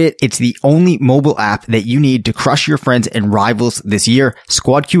 Download it. It's the only mobile app that you need to crush your friends and rivals this year.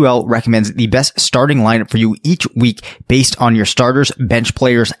 Squad QL recommends the best starting lineup for you each week based on your starters, bench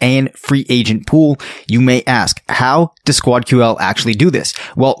players, and free agent pool. You may ask, how does Squad QL actually do this?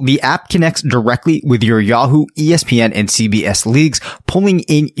 Well, the app connects directly with your Yahoo, ESPN, and CBS leagues, pulling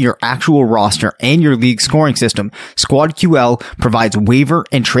in your actual roster and your league scoring system. Squad QL provides waiver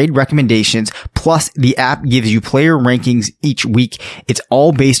and trade recommendations, plus the app gives you player rankings each week. It's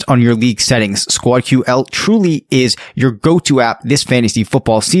all based on your league settings. Squad QL truly is your go-to app this fantasy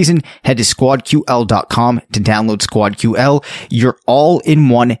football season. Head to squadql.com to download Squad QL, your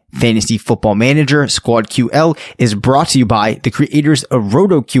all-in-one fantasy football manager. Squad QL is brought to you by the creators of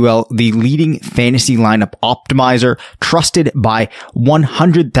RotoQL, the leading fantasy lineup optimizer, trusted by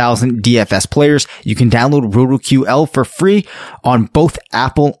 100,000 DFS players. You can download RotoQL for free on both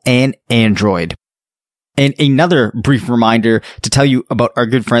Apple and Android. And another brief reminder to tell you about our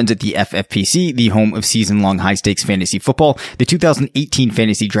good friends at the FFPC, the home of season-long high-stakes fantasy football. The 2018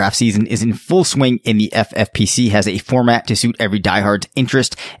 fantasy draft season is in full swing, and the FFPC has a format to suit every diehard's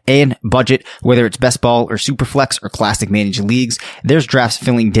interest and budget, whether it's best ball or superflex or classic managed leagues. There's drafts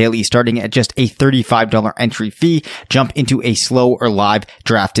filling daily, starting at just a $35 entry fee. Jump into a slow or live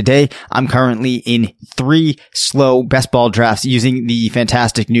draft today. I'm currently in 3 slow best ball drafts using the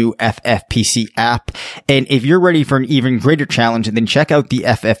fantastic new FFPC app. And if you're ready for an even greater challenge, then check out the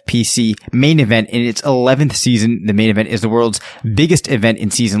FFPC main event in its 11th season. The main event is the world's biggest event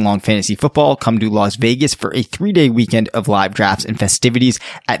in season-long fantasy football. Come to Las Vegas for a 3-day weekend of live drafts and festivities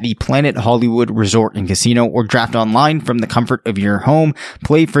at the Planet Hollywood Resort and Casino, or draft online from the comfort of your home.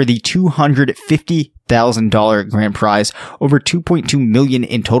 Play for the $250,000 grand prize, over $2.2 million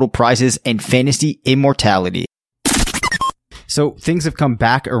in total prizes, and fantasy immortality. So things have come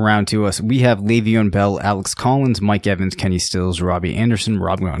back around to us. We have Le'Veon Bell, Alex Collins, Mike Evans, Kenny Stills, Robbie Anderson,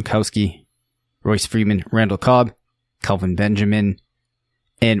 Rob Gronkowski, Royce Freeman, Randall Cobb, Kelvin Benjamin.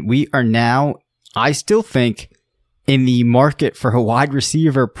 And we are now, I still think, in the market for a wide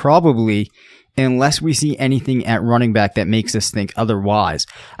receiver, probably, unless we see anything at running back that makes us think otherwise.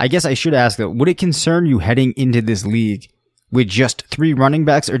 I guess I should ask, though, would it concern you heading into this league with just 3 running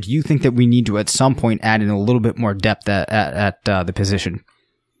backs, or do you think that we need to at some point add in a little bit more depth at the position?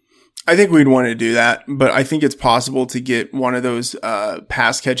 I think we'd want to do that, but I think it's possible to get one of those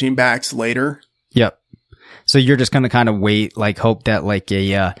pass catching backs later. Yep. So you're just going to kind of wait, like hope that like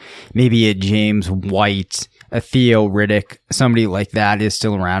maybe a James White, a Theo Riddick, somebody like that is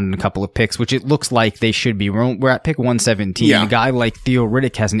still around in a couple of picks, which it looks like they should be. We're at pick 117. Yeah. A guy like Theo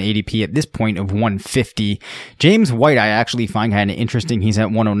Riddick has an ADP at this point of 150. James White, I actually find kind of interesting. He's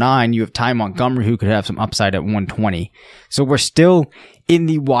at 109. You have Ty Montgomery, who could have some upside at 120. So we're still in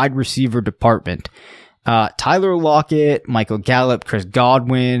the wide receiver department. Tyler Lockett, Michael Gallup, Chris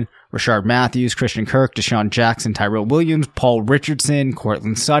Godwin, Rashard Matthews, Christian Kirk, Deshaun Jackson, Tyrell Williams, Paul Richardson,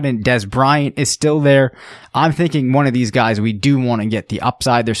 Cortland Sutton, Des Bryant is still there. I'm thinking one of these guys, we do want to get the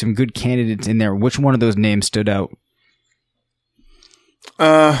upside. There's some good candidates in there. Which one of those names stood out?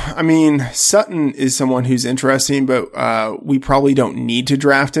 I mean, Sutton is someone who's interesting, but we probably don't need to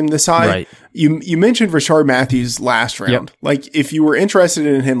draft him this high. Right. You mentioned Rashard Matthews last round. Yep. Like, if you were interested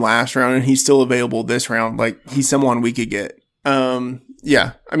in him last round and he's still available this round, like, he's someone we could get.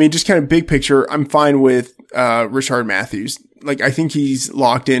 Yeah, I mean, just kind of big picture, I'm fine with Rashard Matthews. Like, I think he's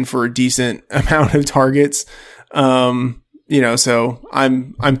locked in for a decent amount of targets. So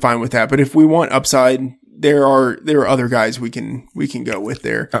I'm fine with that. But if we want upside, there are other guys we can go with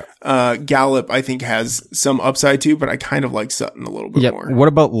there. Gallup, I think, has some upside too, but I kind of like Sutton a little bit more. What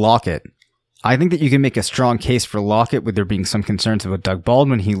about Lockett? I think that you can make a strong case for Lockett, with there being some concerns about Doug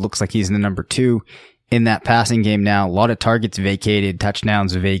Baldwin. He looks like he's in the number 2 in that passing game now. A lot of targets vacated,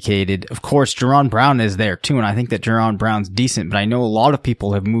 touchdowns vacated. Of course, Jerron Brown is there too, and I think that Jerron Brown's decent, but I know a lot of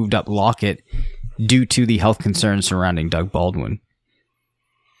people have moved up Lockett due to the health concerns surrounding Doug Baldwin.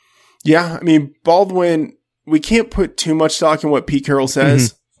 Yeah, I mean, Baldwin, we can't put too much stock in what Pete Carroll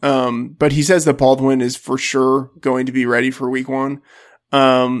says, but he says that Baldwin is for sure going to be ready for week 1.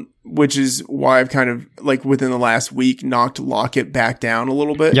 which is why I've kind of like within the last week knocked Lockett back down a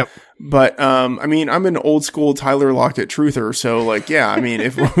little bit. Yep. But, I mean, I'm an old school Tyler Lockett truther. So like, yeah, I mean,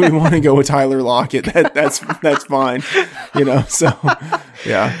 if we want to go with Tyler Lockett, that's fine, so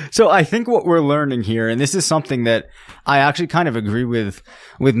yeah. So I think what we're learning here, and this is something that I actually kind of agree with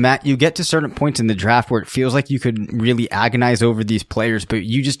Matt, you get to certain points in the draft where it feels like you could really agonize over these players, but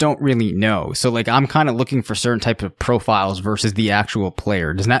you just don't really know. So like, I'm kind of looking for certain types of profiles versus the actual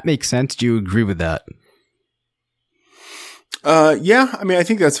player. Does that make sense? Do you agree with that? Yeah, I mean, I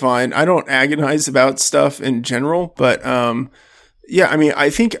think that's fine. I don't agonize about stuff in general, but, yeah, I mean, I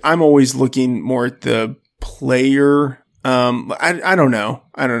think I'm always looking more at the player. I don't know.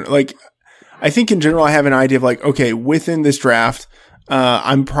 Like, I think in general, I have an idea of like, okay, within this draft,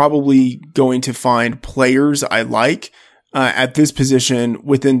 I'm probably going to find players I like, at this position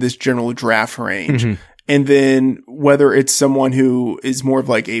within this general draft range. Mm-hmm. And then whether it's someone who is more of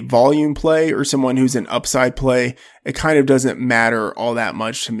like a volume play or someone who's an upside play, it kind of doesn't matter all that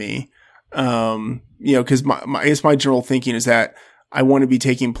much to me. Cause I guess my general thinking is that I want to be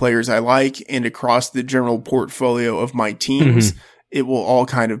taking players I like, and across the general portfolio of my teams, it will all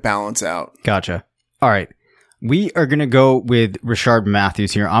kind of balance out. Gotcha. All right. We are going to go with Rishard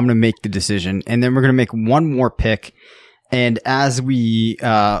Matthews here. I'm going to make the decision, and then we're going to make one more pick. And as we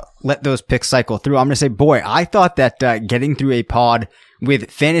let those picks cycle through, I'm going to say, boy, I thought that getting through a pod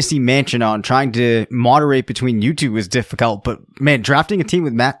with Fantasy Mansion on, trying to moderate between you two was difficult. But man, drafting a team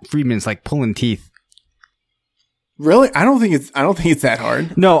with Matt Friedman is like pulling teeth. Really? I don't think it's that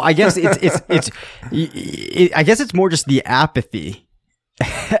hard. No, I guess I guess it's more just the apathy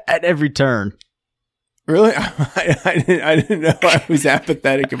at every turn. Really? I didn't know I was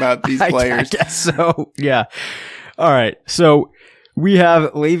apathetic about these players. I guess so. Yeah. All right. So we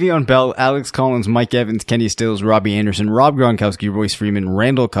have Le'Veon Bell, Alex Collins, Mike Evans, Kenny Stills, Robbie Anderson, Rob Gronkowski, Royce Freeman,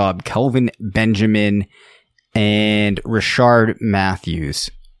 Randall Cobb, Kelvin Benjamin, and Rishard Matthews.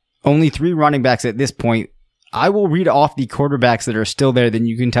 Only 3 running backs at this point. I will read off the quarterbacks that are still there, then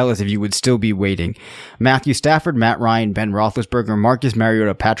you can tell us if you would still be waiting. Matthew Stafford, Matt Ryan, Ben Roethlisberger, Marcus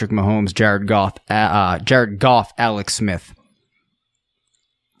Mariota, Patrick Mahomes, Jared Goff, Alex Smith.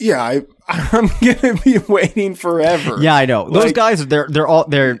 Yeah, I'm gonna be waiting forever. Yeah, I know. Those guys,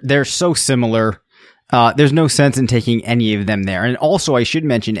 they're so similar. There's no sense in taking any of them there. And also, I should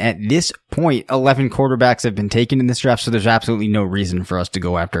mention, at this point, 11 quarterbacks have been taken in this draft, so there's absolutely no reason for us to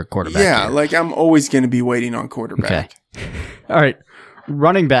go after a quarterback. Yeah, here. like I'm always going to be waiting on quarterback. Okay. All right.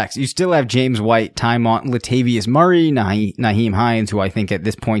 Running backs. You still have James White, Ty Mont, Latavius Murray, Nyheim Hines, who I think at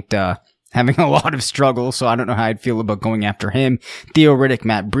this point, having a lot of struggle, so I don't know how I'd feel about going after him. Theo Riddick,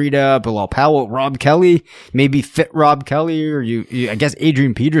 Matt Breida, Bilal Powell, Rob Kelly, maybe fit Rob Kelly, or I guess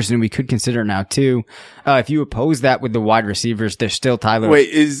Adrian Peterson we could consider now too. If you oppose that with the wide receivers, there's still Tyler. Wait,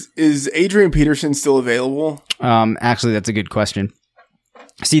 is Adrian Peterson still available? Actually, that's a good question.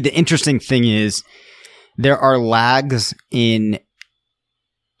 See, the interesting thing is there are lags in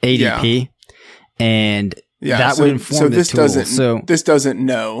ADP, and yeah, that would inform the tool. This doesn't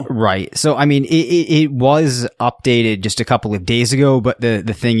know. Right. So, I mean, it was updated just a couple of days ago, but the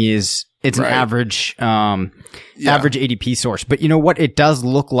thing is, it's an average ADP source. But you know what? It does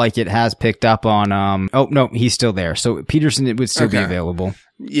look like it has picked up on, oh, no, he's still there. So Peterson, it would still be available.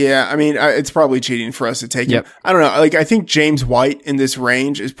 Yeah. I mean, it's probably cheating for us to take him. I don't know. Like, I think James White in this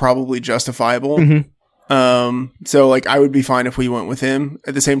range is probably justifiable. Mm-hmm. So like I would be fine if we went with him.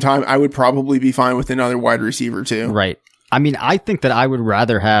 At the same time, I would probably be fine with another wide receiver too. Right. I mean, I think that I would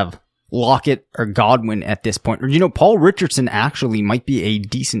rather have Lockett or Godwin at this point. Or, you know, Paul Richardson actually might be a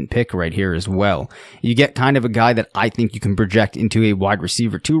decent pick right here as well. You get kind of a guy that I think you can project into a wide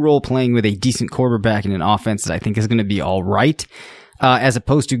receiver 2 role, playing with a decent quarterback in an offense that I think is going to be all right. As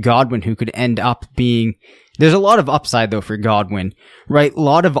opposed to Godwin, who could end up being, there's a lot of upside though for Godwin, right? A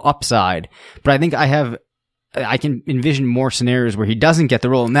lot of upside, but I think I can envision more scenarios where he doesn't get the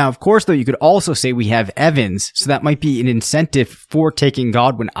role. Now, of course, though, you could also say we have Evans, so that might be an incentive for taking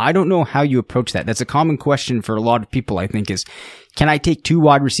Godwin. I don't know how you approach that. That's a common question for a lot of people, I think, is, can I take 2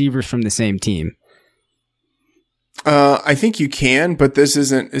 wide receivers from the same team? I think you can, but this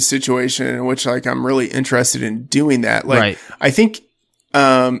isn't a situation in which like I'm really interested in doing that. Like, right. I think,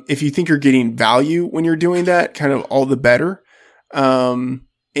 if you think you're getting value when you're doing that, kind of all the better. And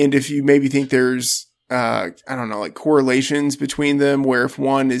if you maybe think there's, I don't know, like correlations between them where if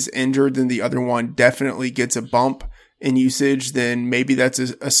one is injured, then the other one definitely gets a bump in usage, then maybe that's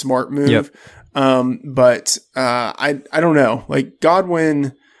a smart move. Yep. But I don't know. Like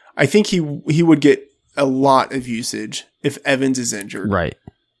Godwin, I think he would get a lot of usage if Evans is injured. Right.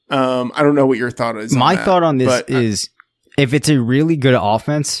 I don't know what your thought is. My thought on this is if it's a really good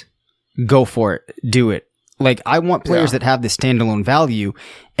offense, go for it. Do it. Like, I want players that have this standalone value.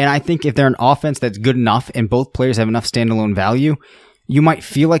 And I think if they're an offense that's good enough and both players have enough standalone value, you might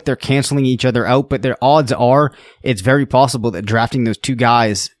feel like they're canceling each other out, but their odds are it's very possible that drafting those two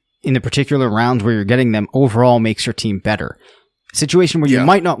guys in the particular rounds where you're getting them overall makes your team better. A situation where you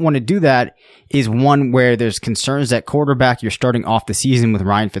might not want to do that is one where there's concerns at quarterback. You're starting off the season with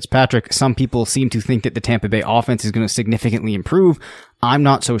Ryan Fitzpatrick. Some people seem to think that the Tampa Bay offense is going to significantly improve. I'm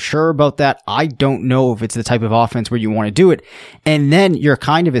not so sure about that. I don't know if it's the type of offense where you want to do it. And then you're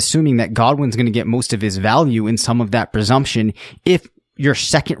kind of assuming that Godwin's going to get most of his value in some of that presumption if your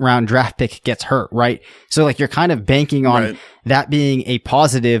second round draft pick gets hurt, right? So like you're kind of banking on that being a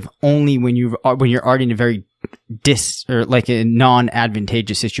positive only when you're already in a very or like a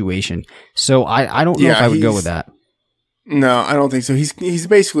non-advantageous situation. So I don't know if I would go with that. No, I don't think so. He's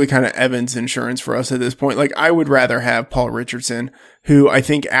basically kind of Evans insurance for us at this point. Like, I would rather have Paul Richardson, who I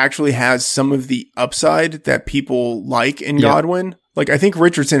think actually has some of the upside that people like in Godwin. Like, I think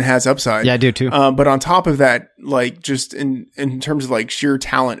Richardson has upside. Yeah, I do too. But on top of that, like, just in terms of like sheer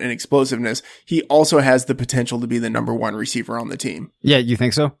talent and explosiveness, he also has the potential to be the number one receiver on the team. Yeah, you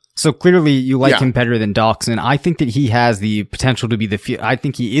think so? So clearly you like him better than Dawson. I think that he has the potential to be I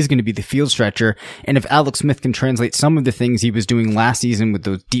think he is going to be the field stretcher. And if Alex Smith can translate some of the things he was doing last season with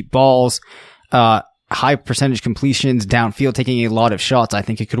those deep balls, high percentage completions downfield, taking a lot of shots, I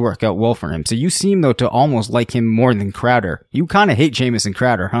think it could work out well for him. So you seem, though, to almost like him more than Crowder. You kind of hate Jamison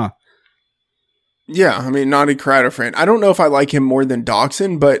Crowder, huh? Yeah, I mean, not a Crowder fan. I don't know if I like him more than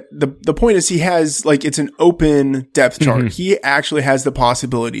Dawson, but the point is he has, like, it's an open depth chart. He actually has the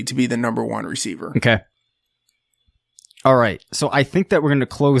possibility to be the number one receiver. Okay. All right. So I think that we're going to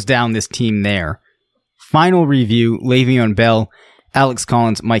close down this team there. Final review, Le'Veon Bell, Alex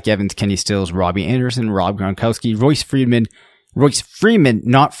Collins, Mike Evans, Kenny Stills, Robbie Anderson, Rob Gronkowski, Royce Freeman,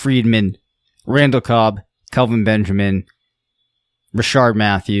 not Friedman, Randall Cobb, Kelvin Benjamin, Rashard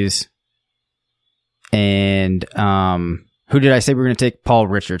Matthews, and who did I say we were going to take? Paul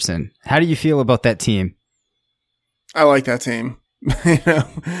Richardson. How do you feel about that team? I like that team.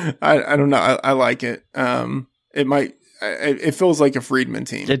 I don't know. I like it. It feels like a Friedman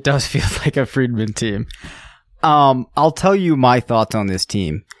team. It does feel like a Friedman team. I'll tell you my thoughts on this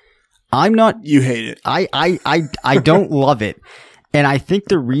team. You hate it. I don't love it. And I think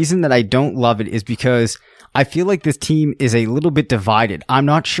the reason that I don't love it is because I feel like this team is a little bit divided. I'm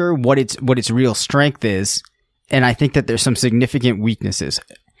not sure what its real strength is. And I think that there's some significant weaknesses.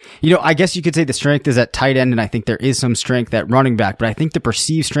 You know, I guess you could say the strength is at tight end, and I think there is some strength at running back, but I think the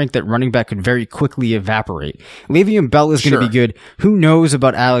perceived strength at running back could very quickly evaporate. Le'Veon Bell is going to be good. Who knows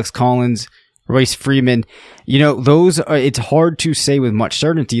about Alex Collins, Royce Freeman? You know, it's hard to say with much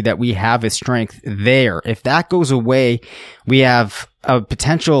certainty that we have a strength there. If that goes away, we have a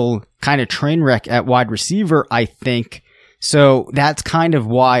potential kind of train wreck at wide receiver, I think. So that's kind of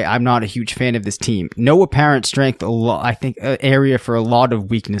why I'm not a huge fan of this team. No apparent strength, I think an area for a lot of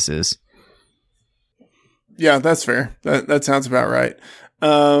weaknesses. Yeah, that's fair. That sounds about right.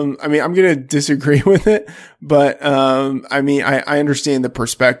 I mean, I'm going to disagree with it, but, I mean, I understand the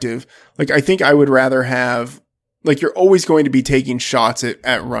perspective. Like, I think I would rather have, like, you're always going to be taking shots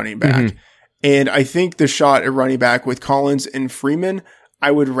at running back. And I think the shot at running back with Collins and Freeman,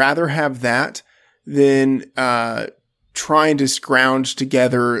 I would rather have that than, trying to scrounge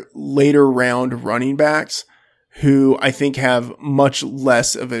together later round running backs who I think have much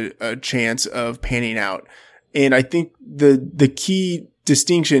less of a chance of panning out. And I think the key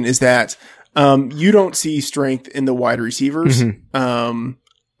distinction is that you don't see strength in the wide receivers.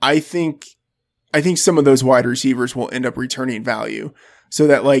 I think some of those wide receivers will end up returning value, so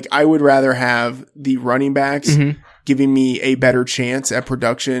that, like, I would rather have the running backs giving me a better chance at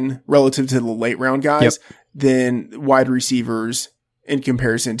production relative to the late round guys than wide receivers in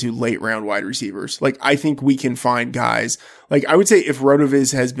comparison to late round wide receivers. Like, I think we can find guys, like, I would say if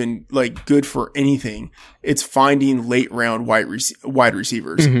RotoViz has been, like, good for anything, it's finding late round wide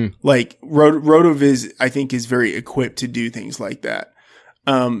receivers. Like, RotoViz, I think, is very equipped to do things like that.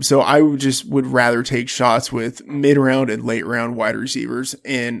 So I would rather take shots with mid round and late round wide receivers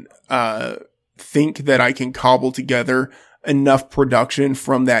and, think that I can cobble together enough production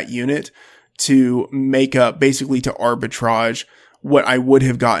from that unit to make up, basically to arbitrage what I would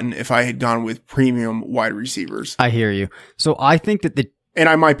have gotten if I had gone with premium wide receivers. I hear you. So I think that And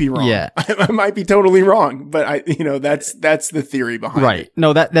I might be wrong. Yeah. I might be totally wrong, but that's the theory behind right. it.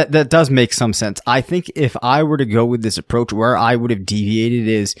 No, that does make some sense. I think if I were to go with this approach, where I would have deviated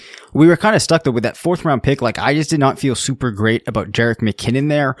is we were kind of stuck though with that 4th round pick. Like I just did not feel super great about Jerick McKinnon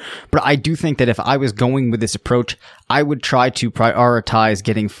there, but I do think that if I was going with this approach, I would try to prioritize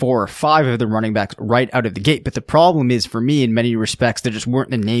getting 4 or 5 of the running backs right out of the gate. But the problem is for me, in many respects, there just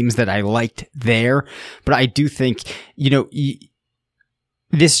weren't the names that I liked there. But I do think,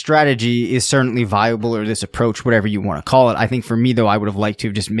 this strategy is certainly viable, or this approach, whatever you want to call it. I think for me, though, I would have liked to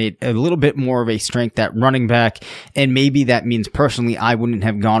have just made a little bit more of a strength at running back. And maybe that means personally, I wouldn't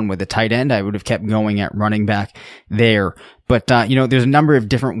have gone with a tight end. I would have kept going at running back there. But, there's a number of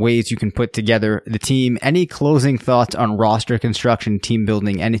different ways you can put together the team. Any closing thoughts on roster construction, team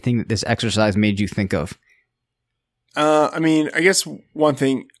building, anything that this exercise made you think of? I guess one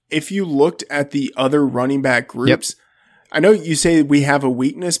thing, if you looked at the other running back groups, I know you say we have a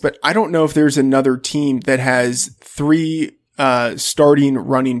weakness, but I don't know if there's another team that has 3 starting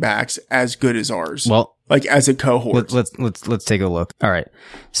running backs as good as ours. Well, like as a cohort. Let's take a look. All right.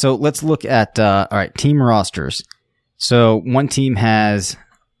 So let's look at team rosters. So one team has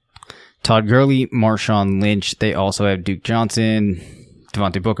Todd Gurley, Marshawn Lynch. They also have Duke Johnson,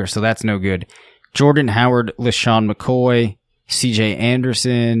 Devontae Booker. So that's no good. Jordan Howard, LaShawn McCoy, CJ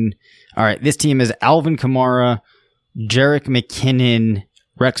Anderson. All right. This team is Alvin Kamara, Jerick McKinnon,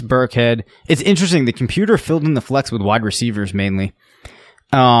 Rex Burkhead. It's interesting. The computer filled in the flex with wide receivers mainly.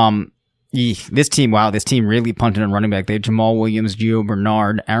 This team really punted on running back. They had Jamal Williams, Gio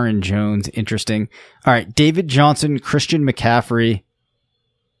Bernard, Aaron Jones. Interesting. All right. David Johnson, Christian McCaffrey.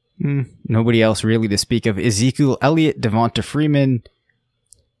 Nobody else really to speak of. Ezekiel Elliott, Devonta Freeman.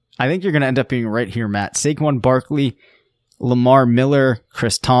 I think you're going to end up being right here, Matt. Saquon Barkley, Lamar Miller,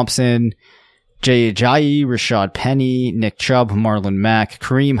 Chris Thompson, Jay Ajayi, Rashad Penny, Nick Chubb, Marlon Mack,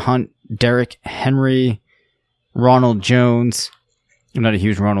 Kareem Hunt, Derrick Henry, Ronald Jones. I'm not a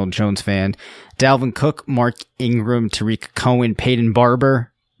huge Ronald Jones fan. Dalvin Cook, Mark Ingram, Tariq Cohen, Peyton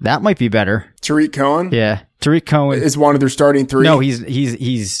Barber. That might be better. Tariq Cohen? Yeah. Tariq Cohen is one of their starting 3. No,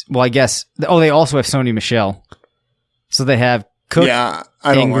 he's well, I guess. Oh, they also have Sony Michel. So they have Cook, I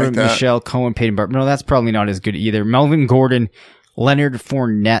don't Ingram, like that. Michel, Cohen, Peyton Barber. No, that's probably not as good either. Melvin Gordon, Leonard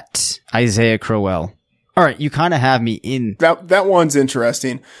Fournette, Isaiah Crowell. All right, you kind of have me in. That one's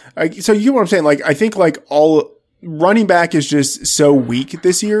interesting. So you know what I'm saying? Like, I think like all running back is just so weak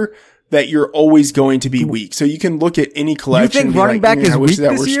this year that you're always going to be weak. So you can look at any collection. You think running back is weak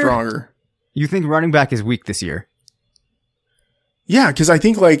this year? Stronger. You think running back is weak this year? Yeah, because I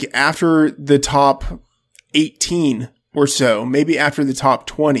think like after the top 18 or so, maybe after the top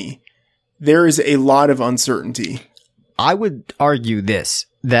 20, there is a lot of uncertainty. I would argue this,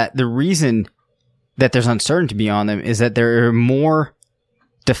 that the reason that there's uncertainty beyond them is that there are more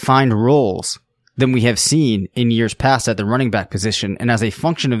defined roles than we have seen in years past at the running back position. And as a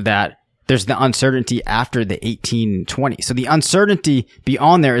function of that, there's the uncertainty after the 18 and 20. So the uncertainty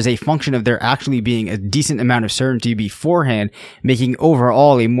beyond there is a function of there actually being a decent amount of certainty beforehand, making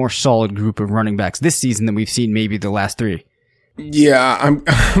overall a more solid group of running backs this season than we've seen maybe the last 3. Yeah, I'm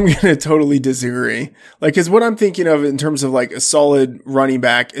going to totally disagree. Like, cause what I'm thinking of in terms of like a solid running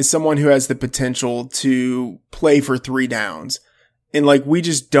back is someone who has the potential to play for 3 downs. And like, we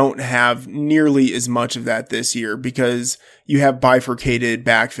just don't have nearly as much of that this year because you have bifurcated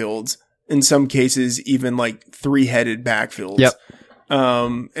backfields. In some cases, even like 3-headed backfields. Yep.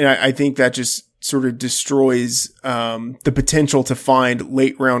 And I think that just sort of destroys, the potential to find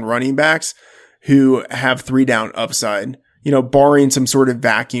late round running backs who have 3 down upside, barring some sort of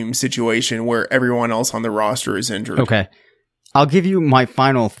vacuum situation where everyone else on the roster is injured. Okay. I'll give you my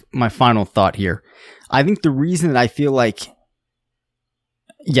final thought here. I think the reason that I feel like,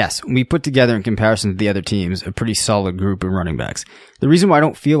 yes, we put together in comparison to the other teams a pretty solid group of running backs. The reason why I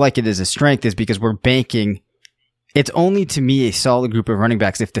don't feel like it is a strength is because we're banking. It's only to me a solid group of running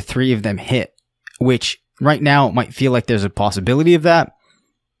backs if the 3 of them hit, which right now it might feel like there's a possibility of that,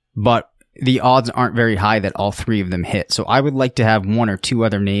 but the odds aren't very high that all 3 of them hit. So I would like to have 1 or 2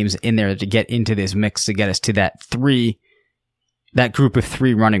 other names in there to get into this mix to get us to that group of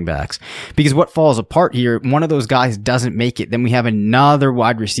 3 running backs. Because what falls apart here, one of those guys doesn't make it, then we have another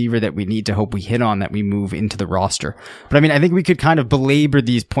wide receiver that we need to hope we hit on that we move into the roster. But I mean, I think we could kind of belabor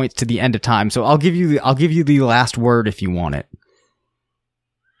these points to the end of time. So I'll give you the last word if you want it.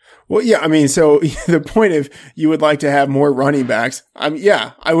 Well, yeah, I mean, so the point of you would like to have more running backs.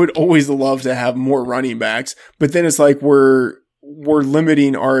 I would always love to have more running backs, but then it's like we're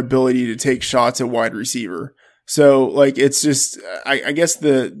limiting our ability to take shots at wide receiver. So like, it's just, I guess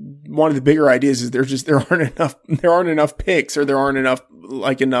one of the bigger ideas is there aren't enough picks, or there aren't enough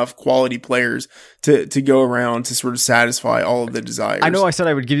like enough quality players to go around to sort of satisfy all of the desires. I know I said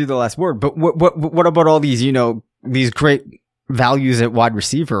I would give you the last word, but what about all these, these great values at wide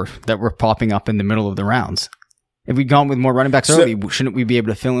receiver that were popping up in the middle of the rounds? If we'd gone with more running backs early, shouldn't we be able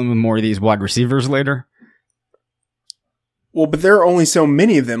to fill in with more of these wide receivers later? Well, but there are only so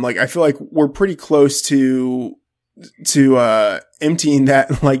many of them. Like, I feel like we're pretty close to emptying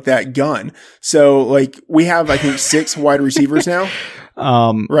that gun. So like we have, I think, 6 wide receivers now.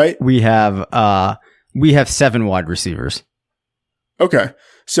 Right? We have 7 wide receivers. Okay.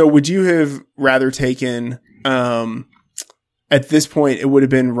 So would you have rather taken, at this point, it would have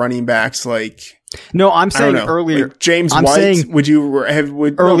been running backs like, no, I'm saying earlier, like James White. Would you have,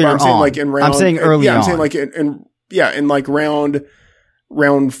 earlier I'm saying on. Like in round, I'm saying early on. I'm saying like in like round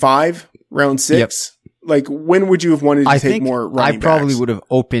 5, round 6. Yep. Like, when would you have wanted to take more running backs? I probably would have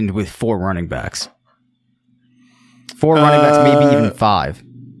opened with 4 running backs. 4 running backs, maybe even 5.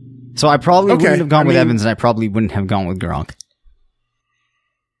 So I probably wouldn't have gone with Evans, and I probably wouldn't have gone with Gronk.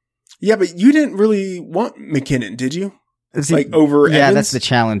 Yeah, but you didn't really want McKinnon, did you? Like over Evans? Yeah, that's the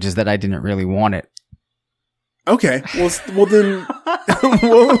challenge, is that I didn't really want it. Okay. Well then,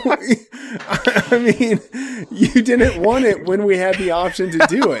 I mean, you didn't want it when we had the option to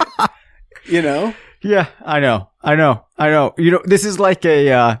do it, Yeah, I know. This is like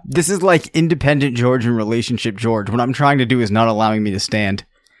independent George and relationship George. What I'm trying to do is not allowing me to stand.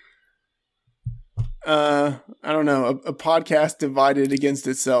 I don't know. A podcast divided against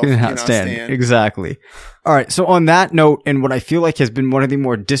itself cannot stand. Exactly. All right. So on that note, and what I feel like has been one of the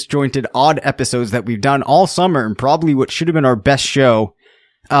more disjointed, odd episodes that we've done all summer, and probably what should have been our best show,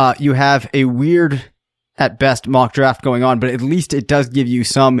 you have a weird, at best, mock draft going on, but at least it does give you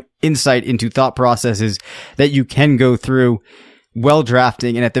some insight into thought processes that you can go through while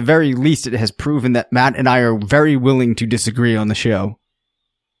drafting. And at the very least, it has proven that Matt and I are very willing to disagree on the show.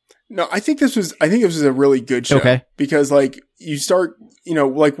 No, I think this was a really good show. Okay. Because like you start,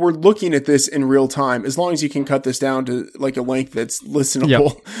 like we're looking at this in real time, as long as you can cut this down to like a length that's listenable.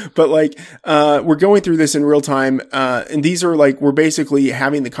 Yep. But like, we're going through this in real time. And these are like, we're basically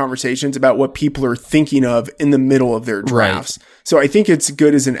having the conversations about what people are thinking of in the middle of their drafts. Right. So I think it's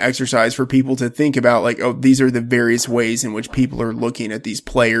good as an exercise for people to think about like, oh, these are the various ways in which people are looking at these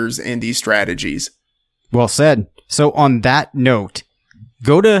players and these strategies. Well said. So on that note,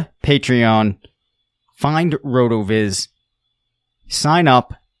 go to Patreon, find RotoViz, sign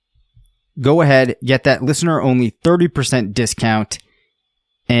up, go ahead, get that listener-only 30% discount,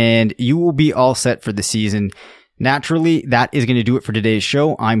 and you will be all set for the season. Naturally, that is going to do it for today's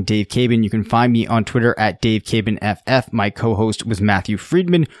show. I'm Dave Cabin. You can find me on Twitter at DaveCabinFF. My co-host was Matthew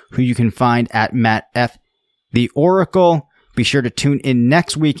Friedman, who you can find at Matt F. The Oracle. Be sure to tune in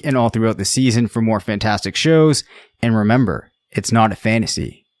next week and all throughout the season for more fantastic shows. And remember, it's not a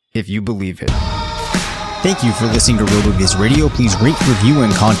fantasy if you believe it. Thank you for listening to RotoViz Radio. Please rate, review,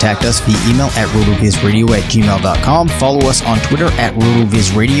 and contact us via email at rotovizradio@gmail.com. Follow us on Twitter at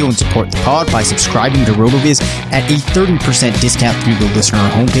RotoViz Radio and support the pod by subscribing to RotoViz at a 30% discount through the listener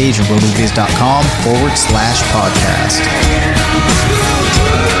homepage at rotoviz.com/podcast.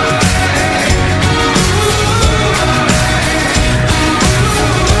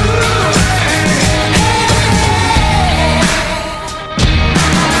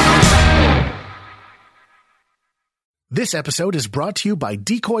 This episode is brought to you by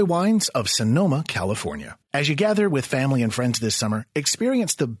Decoy Wines of Sonoma, California. As you gather with family and friends this summer,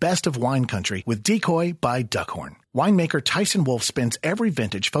 experience the best of wine country with Decoy by Duckhorn. Winemaker Tyson Wolf spends every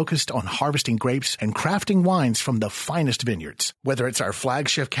vintage focused on harvesting grapes and crafting wines from the finest vineyards. Whether it's our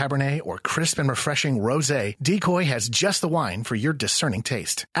flagship Cabernet or crisp and refreshing Rosé, Decoy has just the wine for your discerning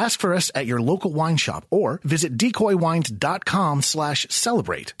taste. Ask for us at your local wine shop or visit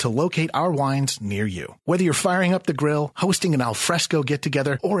decoywines.com/celebrate to locate our wines near you. Whether you're firing up the grill, hosting an alfresco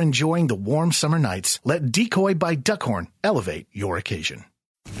get-together, or enjoying the warm summer nights, let Decoy by Duckhorn elevate your occasion.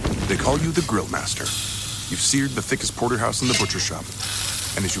 They call you the Grill Master. You've seared the thickest porterhouse in the butcher shop.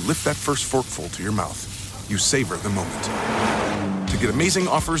 And as you lift that first forkful to your mouth, you savor the moment. To get amazing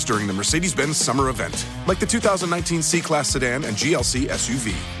offers during the Mercedes-Benz summer event, like the 2019 C-Class sedan and GLC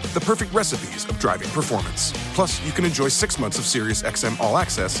SUV, the perfect recipes of driving performance. Plus, you can enjoy 6 months of Sirius XM All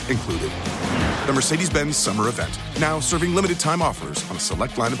Access included. The Mercedes-Benz summer event, now serving limited time offers on a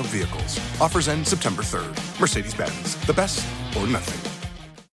select lineup of vehicles. Offers end September 3rd. Mercedes-Benz, the best or nothing.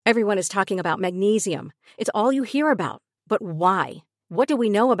 Everyone is talking about magnesium. It's all you hear about. But why? What do we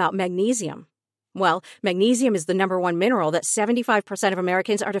know about magnesium? Well, magnesium is the #1 mineral that 75% of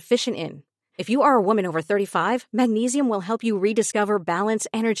Americans are deficient in. If you are a woman over 35, magnesium will help you rediscover balance,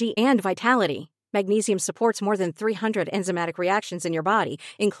 energy, and vitality. Magnesium supports more than 300 enzymatic reactions in your body,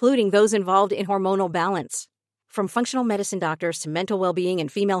 including those involved in hormonal balance. From functional medicine doctors to mental well-being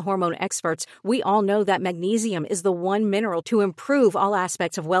and female hormone experts, we all know that magnesium is the one mineral to improve all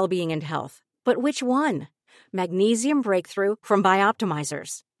aspects of well-being and health. But which one? Magnesium Breakthrough from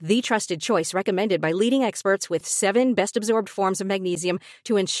Bioptimizers, the trusted choice recommended by leading experts with 7 best-absorbed forms of magnesium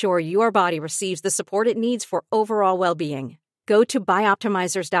to ensure your body receives the support it needs for overall well-being. Go to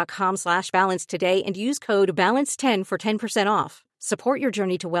bioptimizers.com/balance today and use code BALANCE10 for 10% off. Support your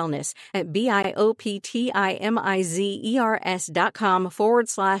journey to wellness at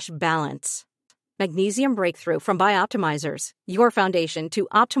bioptimizers.com/balance. Magnesium Breakthrough from Bioptimizers, your foundation to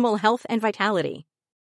optimal health and vitality.